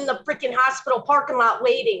sitting in the freaking hospital parking lot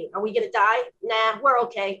waiting. Are we going to die? Nah, we're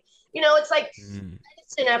okay. It's like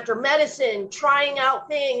medicine after medicine, trying out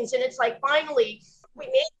things. And it's like, finally, we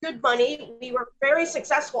made good money. We were very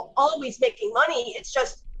successful, always making money. It's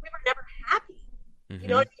just, we were never happy. You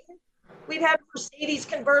know what I mean? We've had Mercedes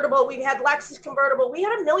convertible. We've had Lexus convertible. We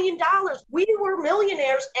had $1 million. We were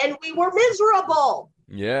millionaires and we were miserable.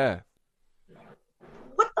 Yeah.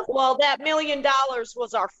 Well, that $1 million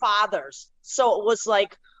was our father's. So it was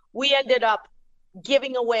like, we ended up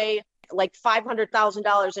giving away like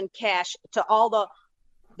 $500,000 in cash to all the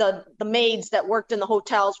maids that worked in the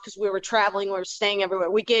hotels, because we were traveling, we were staying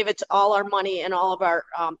everywhere. We gave it to all our money and all of our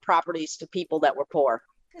properties to people that were poor.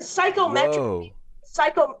 Psychometry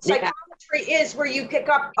is where you pick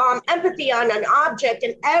up empathy on an object,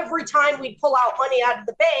 and every time we pull out money out of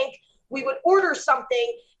the bank, we would order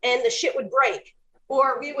something and the shit would break,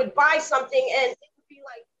 or we would buy something and it would be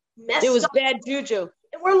like messed up. It was bad juju.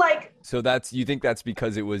 And we're like, so you think that's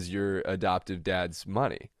because it was your adoptive dad's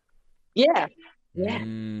money? Yeah.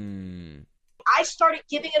 I started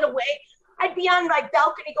giving it away. I'd be on my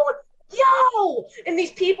balcony going, yo, and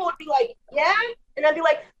these people would be like, yeah, and I'd be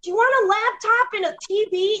like, do you want a laptop and a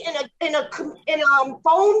TV and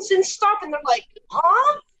phones and stuff? And they're like,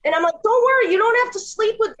 huh? And I'm like, don't worry, you don't have to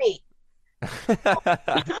sleep with me.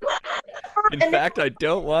 In fact, I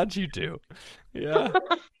don't want you to. Yeah.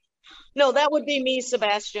 No, that would be me,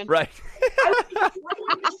 Sebastian. Right.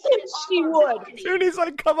 She would. Judy's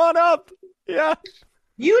like, come on up. Yeah.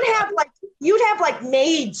 You'd have like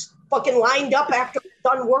maids fucking lined up after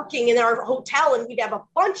we're done working in our hotel, and we'd have a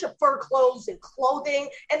bunch of fur clothes and clothing,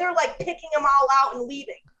 and they're like picking them all out and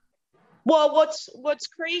leaving. Well, what's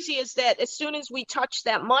crazy is that as soon as we touched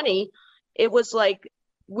that money, it was like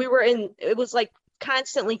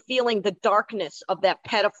constantly feeling the darkness of that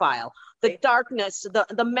pedophile, the darkness,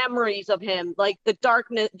 the memories of him, like the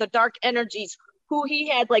darkness, the dark energies, who he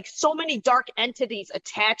had like so many dark entities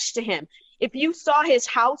attached to him. If you saw his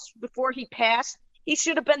house before he passed, he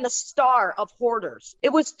should have been the star of Hoarders.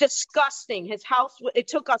 It was disgusting. His house, it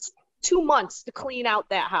took us 2 months to clean out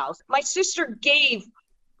that house. My sister gave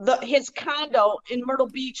his condo in Myrtle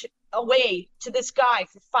Beach away to this guy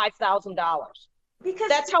for $5,000. Because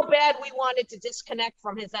that's how bad we wanted to disconnect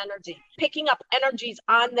from his energy. Picking up energies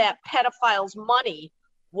on that pedophile's money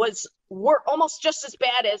were almost just as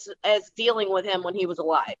bad as dealing with him when he was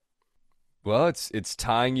alive. Well, it's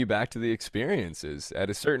tying you back to the experiences. At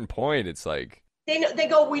a certain point, it's like they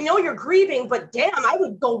go, we know you're grieving, but damn, I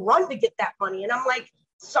would go run to get that money. And I'm like,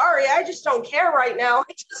 sorry, I just don't care right now.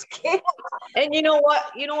 I just can't. And you know what?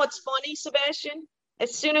 You know what's funny, Sebastian?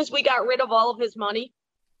 As soon as we got rid of all of his money,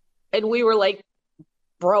 and we were like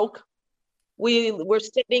broke, we were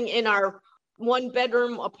sitting in our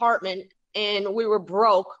 1-bedroom apartment, and we were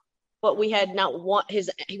broke, but we had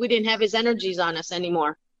we didn't have his energies on us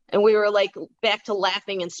anymore. And we were like back to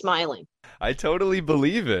laughing and smiling. I totally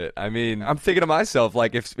believe it. I mean, I'm thinking to myself,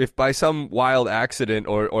 like if by some wild accident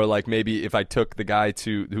or like maybe if I took the guy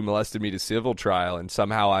who molested me to civil trial and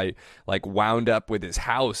somehow I like wound up with his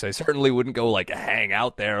house, I certainly wouldn't go like hang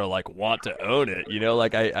out there or like want to own it.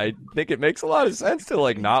 Like I think it makes a lot of sense to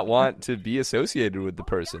like not want to be associated with the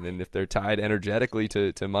person. And if they're tied energetically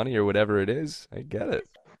to money or whatever it is, I get it.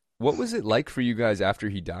 What was it like for you guys after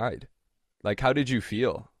he died? Like, how did you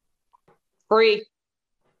feel? Free.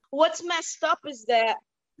 What's messed up is that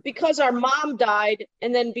because our mom died,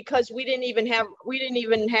 and then because we didn't even have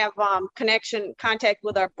contact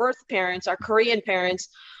with our birth parents, our Korean parents,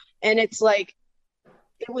 and it's like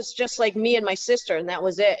it was just like me and my sister, and that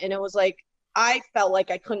was it. And it was like I felt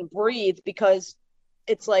like I couldn't breathe because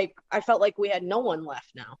it's like I felt like we had no one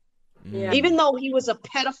left now. Yeah. Even though he was a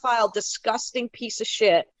pedophile, disgusting piece of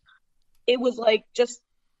shit, it was like just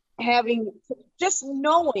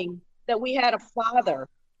knowing that we had a father,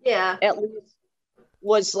 at least,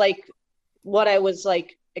 was like what I was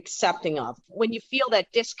like accepting of. When you feel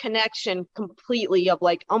that disconnection completely of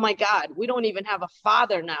like, oh my God, we don't even have a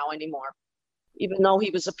father now anymore, even though he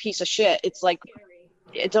was a piece of shit. It's like,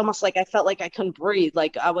 it's almost like I felt like I couldn't breathe.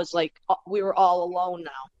 Like I was like, we were all alone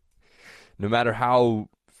now. No matter how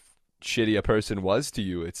shitty a person was to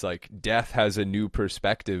you, it's like death has a new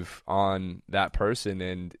perspective on that person.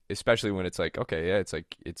 And especially when it's like, okay, yeah, it's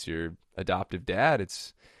like it's your adoptive dad.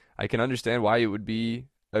 I can understand why it would be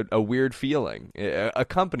a weird feeling,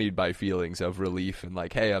 accompanied by feelings of relief and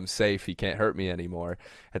like, hey, I'm safe. He can't hurt me anymore.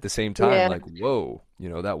 At the same time, Yeah. like, whoa,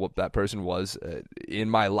 that person was in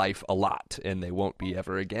my life a lot, and they won't be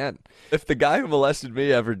ever again. If the guy who molested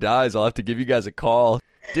me ever dies, I'll have to give you guys a call.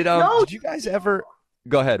 No. Did you guys ever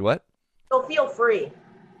go ahead? What? So feel free.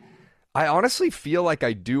 I honestly feel like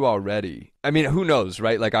I do already. I mean, who knows,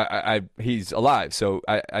 right? Like, he's alive, so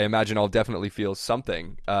I imagine I'll definitely feel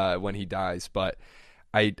something when he dies. But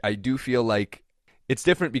I do feel like it's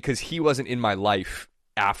different because he wasn't in my life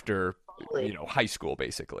after high school,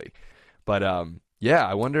 basically. But yeah,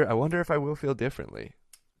 I wonder if I will feel differently.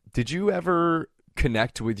 Did you ever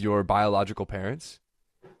connect with your biological parents?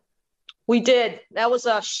 We did. That was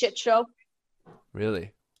a shit show.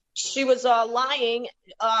 Really? She was lying.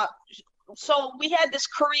 So we had this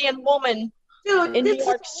Korean woman Dude, in this New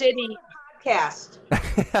York is City. a podcast.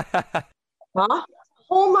 Huh?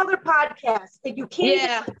 Whole nother podcast that you can't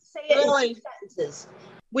Yeah, even say it really. in 2 sentences.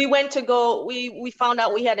 We went to go. We found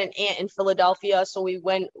out we had an aunt in Philadelphia, so we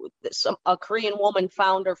went. A Korean woman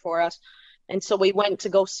found her for us, and so we went to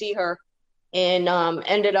go see her, and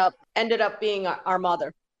ended up being our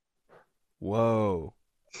mother. Whoa.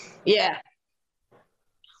 Yeah.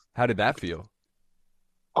 How did that feel?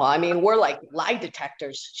 Oh, I mean, we're like lie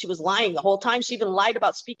detectors. She was lying the whole time. She even lied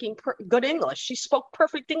about speaking good English. She spoke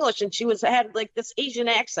perfect English, and she had like this Asian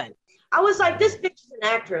accent. I was like, this bitch is an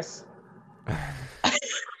actress.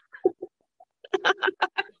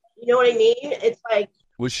 You know what I mean? It's like,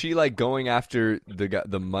 Was she like going after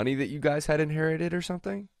the money that you guys had inherited or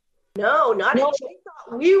something? no, not No. it. She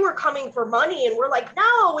thought we were coming for money, and we're like,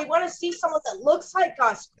 no, we want to see someone that looks like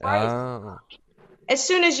us. Christ. Oh. As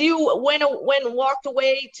soon as you went and walked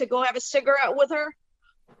away to go have a cigarette with her,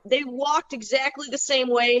 they walked exactly the same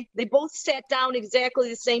way. They both sat down exactly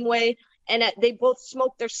the same way, and they both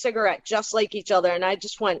smoked their cigarette just like each other. And I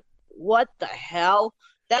just went, what the hell?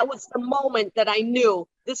 That was the moment that I knew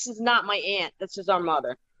this is not my aunt. This is our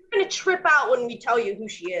mother. You're going to trip out when we tell you who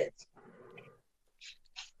she is.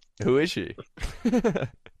 Who is she? An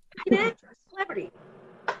actress, celebrity.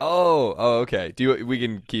 Oh, okay. We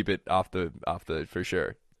can keep it off the for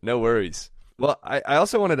sure. No worries. Well, I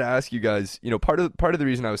also wanted to ask you guys, part of the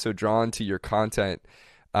reason I was so drawn to your content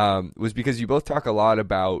was because you both talk a lot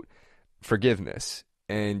about forgiveness,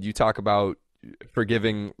 and you talk about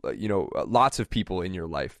forgiving, lots of people in your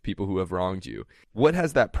life, people who have wronged you. What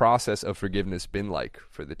has that process of forgiveness been like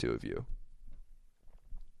for the two of you?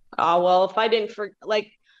 Oh, well, if I didn't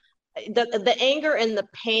the anger and the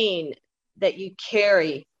pain that you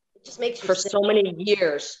carry It just makes you for sick. so many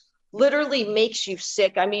years literally makes you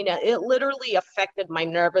sick. I mean, it literally affected my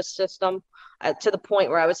nervous system to the point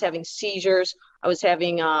where I was having seizures. I was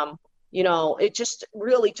having, it just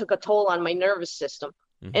really took a toll on my nervous system.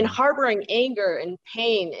 Mm-hmm. And harboring anger and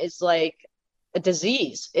pain is like a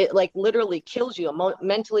disease. It like literally kills you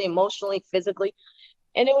mentally, emotionally, physically.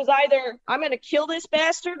 And it was either I'm going to kill this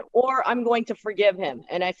bastard or I'm going to forgive him.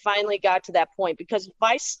 And I finally got to that point, because if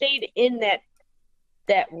I stayed in that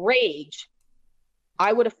rage,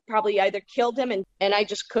 I would have probably either killed him, and I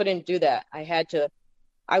just couldn't do that. I'm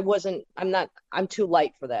too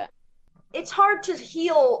light for that. It's hard to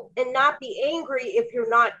heal and not be angry if you're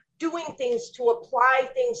not doing things to apply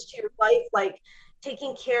things to your life, like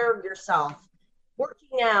taking care of yourself,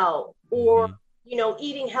 working out, or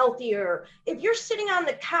eating healthier. If you're sitting on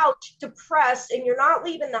the couch depressed and you're not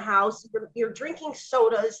leaving the house, you're drinking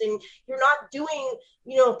sodas and you're not doing,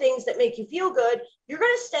 things that make you feel good, you're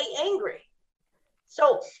going to stay angry.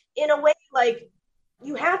 So in a way, like,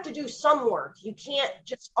 you have to do some work. You can't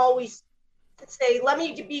just always say, let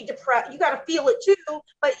me be depressed. You got to feel it too,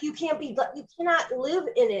 but you cannot live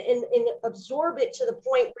in it and absorb it to the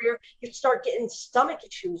point where you start getting stomach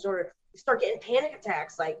issues or you start getting panic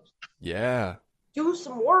attacks. Like, Yeah. do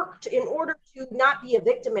some work in order to not be a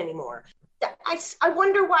victim anymore. I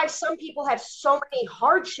wonder why some people have so many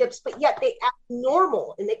hardships, but yet they act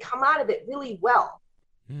normal and they come out of it really well.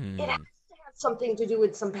 It has to have something to do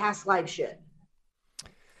with some past life shit.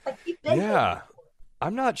 Like, Yeah.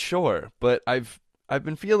 I'm not sure, but I've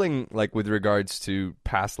been feeling like, with regards to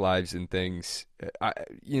past lives and things,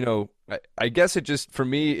 I guess for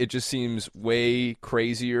me, it just seems way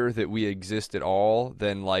crazier that we exist at all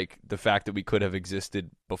than like the fact that we could have existed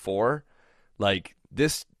before. Like,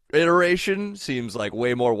 this iteration seems like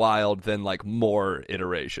way more wild than like more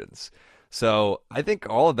iterations. So I think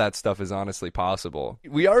all of that stuff is honestly possible.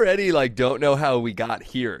 We already like don't know how we got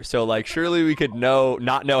here. So like surely we could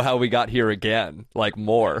not know how we got here again, like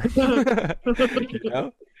more. You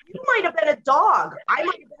know? You might have been a dog. I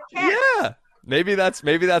might have been a cat. Yeah. Maybe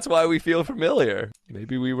that's why we feel familiar.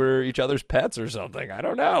 Maybe we were each other's pets or something. I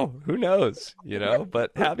don't know. Who knows? You know,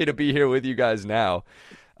 but happy to be here with you guys now.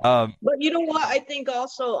 But you know what? I think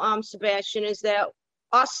also, Sebastian, is that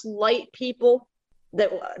us light people, that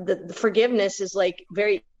the forgiveness is like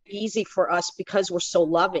very easy for us because we're so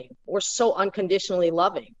loving. We're so unconditionally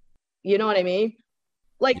loving. You know what I mean?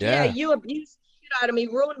 Like, yeah, you abused the shit out of me,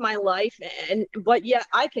 ruined my life, but yeah,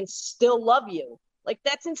 I can still love you. Like,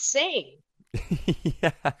 that's insane.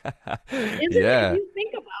 Yeah. Isn't it? If you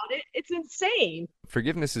think about it, it's insane.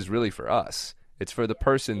 Forgiveness is really for us. It's for the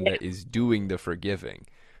person that is doing the forgiving.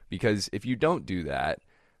 Because if you don't do that,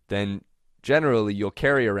 then generally you'll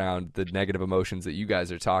carry around the negative emotions that you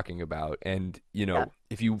guys are talking about. And, you know,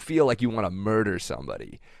 if you feel like you want to murder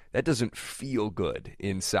somebody, that doesn't feel good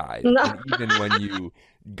inside. No. And even when you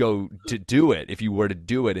go to do it, if you were to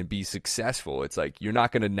do it and be successful, it's like you're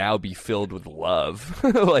not going to now be filled with love.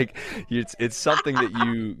 Like it's something that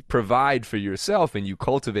you provide for yourself and you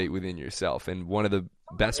cultivate within yourself. And one of the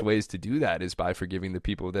best ways to do that is by forgiving the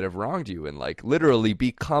people that have wronged you and like literally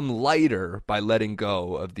become lighter by letting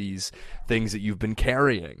go of these things that you've been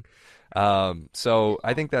carrying. So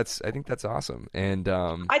I think that's awesome. And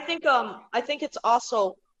I think it's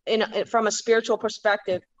also from a spiritual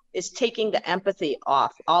perspective is taking the empathy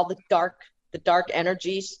off all the dark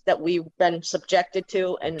energies that we've been subjected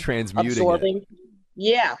to and transmuting absorbing. it.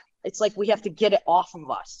 Yeah, it's like we have to get it off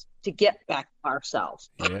of us to get back to ourselves.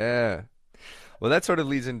 Yeah. Well, that sort of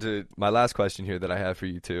leads into my last question here that I have for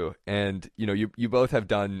you two. And, you know, you both have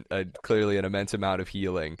done clearly an immense amount of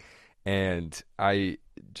healing. And I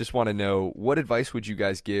just want to know, what advice would you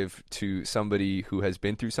guys give to somebody who has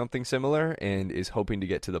been through something similar and is hoping to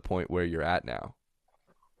get to the point where you're at now?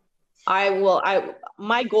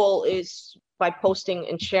 My goal is, by posting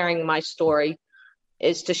and sharing my story,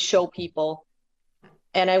 is to show people.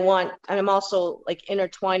 And I'm also like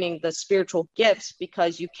intertwining the spiritual gifts,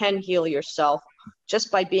 because you can heal yourself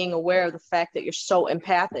just by being aware of the fact that you're so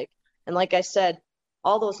empathic. And like I said,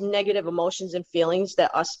 all those negative emotions and feelings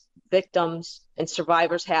that us victims and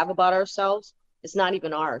survivors have about ourselves is not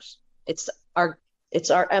even ours. It's our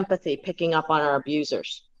empathy picking up on our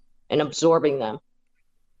abusers and absorbing them.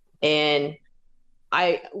 And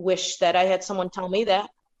I wish that I had someone tell me that,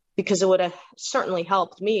 because it would have certainly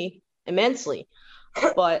helped me immensely.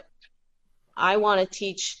 But I want to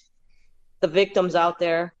teach the victims out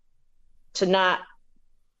there to not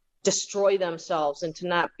destroy themselves and to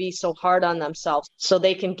not be so hard on themselves, so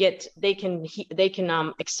they can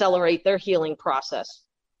accelerate their healing process.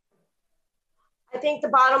 I think the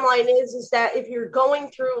bottom line is that if you're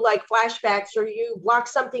going through like flashbacks, or you block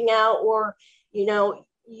something out, or, you know,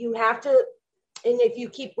 you have to, and if you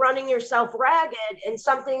keep running yourself ragged and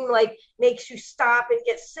something like makes you stop and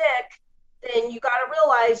get sick, then you got to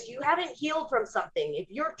realize you haven't healed from something. If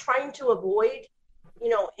you're trying to avoid, you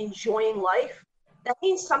know, enjoying life, that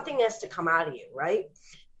means something has to come out of you, right?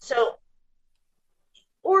 So,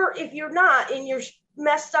 or if you're not and you're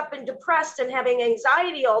messed up and depressed and having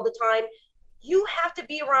anxiety all the time, you have to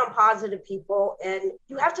be around positive people and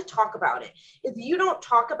you have to talk about it. If you don't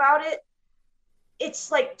talk about it,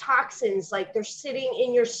 it's like toxins, like they're sitting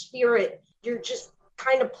in your spirit. You're just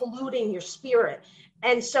kind of polluting your spirit.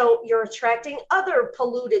 And so you're attracting other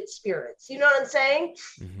polluted spirits. You know what I'm saying?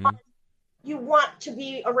 Mm-hmm. You want to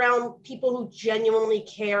be around people who genuinely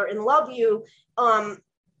care and love you,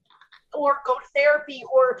 or go to therapy,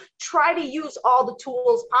 or try to use all the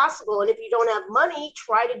tools possible. And if you don't have money,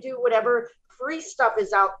 try to do whatever free stuff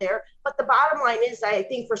is out there. But the bottom line is, I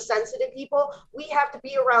think for sensitive people, we have to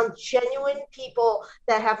be around genuine people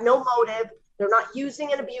that have no motive. They're not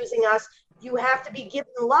using and abusing us. You have to be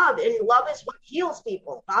given love, and love is what heals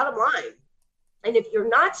people, bottom line. And if you're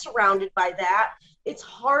not surrounded by that, it's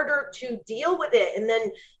harder to deal with it. And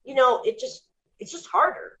then, you know, it's just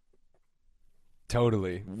harder.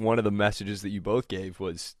 Totally. One of the messages that you both gave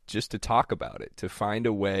was just to talk about it, to find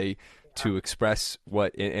a way to express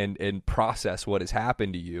what and process what has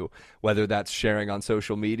happened to you, whether that's sharing on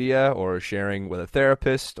social media or sharing with a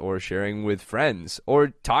therapist or sharing with friends or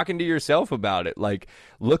talking to yourself about it, like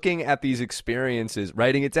looking at these experiences,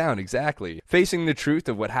 writing it down, exactly, facing the truth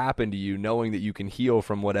of what happened to you, knowing that you can heal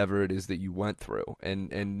from whatever it is that you went through,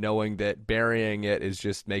 and knowing that burying it is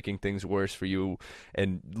just making things worse for you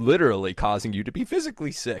and literally causing you to be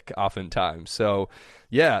physically sick oftentimes. So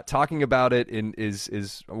yeah, talking about it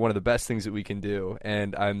is one of the best best things that we can do.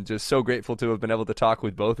 And I'm just so grateful to have been able to talk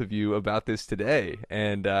with both of you about this today.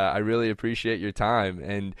 And I really appreciate your time.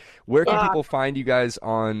 And where can people find you guys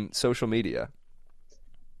on social media?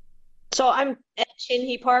 So I'm at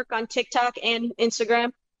Chinhee Park on TikTok and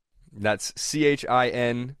Instagram. That's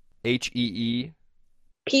ChinheePark.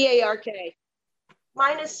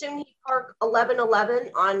 Mine is Soonhee Park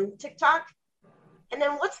 1111 on TikTok. And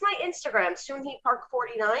then what's my Instagram? Soonhee Park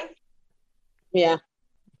 49. Yeah.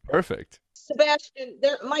 Perfect. Sebastian,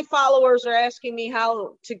 my followers are asking me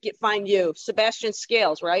how to find you. Sebastian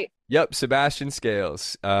Scales, right? Yep, Sebastian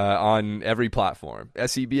Scales on every platform.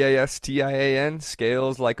 Sebastin,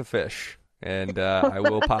 Scales like a fish, and I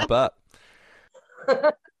will pop up.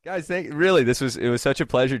 Guys, it was such a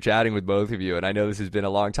pleasure chatting with both of you, and I know this has been a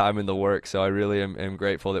long time in the works, so I really am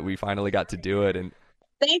grateful that we finally got to do it. And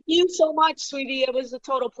thank you so much, sweetie. It was a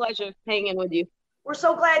total pleasure hanging with you. We're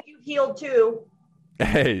so glad you healed too.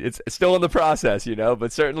 Hey, it's still in the process,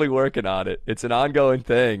 but certainly working on it. It's an ongoing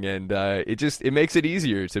thing, and it makes it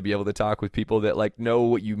easier to be able to talk with people that like know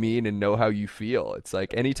what you mean and know how you feel. It's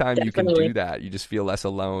like anytime you can do that, you just feel less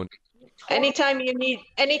alone. Anytime you need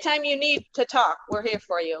to talk, we're here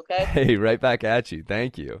for you, okay? Hey, right back at you.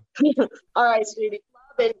 Thank you. All right, sweetie.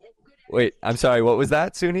 Wait, I'm sorry, what was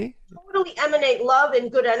that, Soonhee? Totally emanate love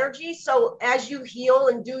and good energy. So as you heal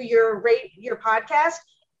and do your podcast,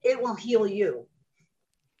 it will heal you.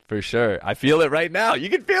 For sure. I feel it right now. You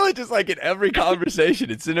can feel it just like in every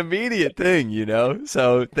conversation. It's an immediate thing,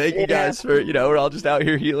 So thank you guys for, we're all just out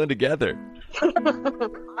here healing together.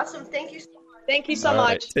 Awesome. Thank you so much. Thank you so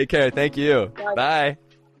much. Take care. Thank you. Bye. Bye.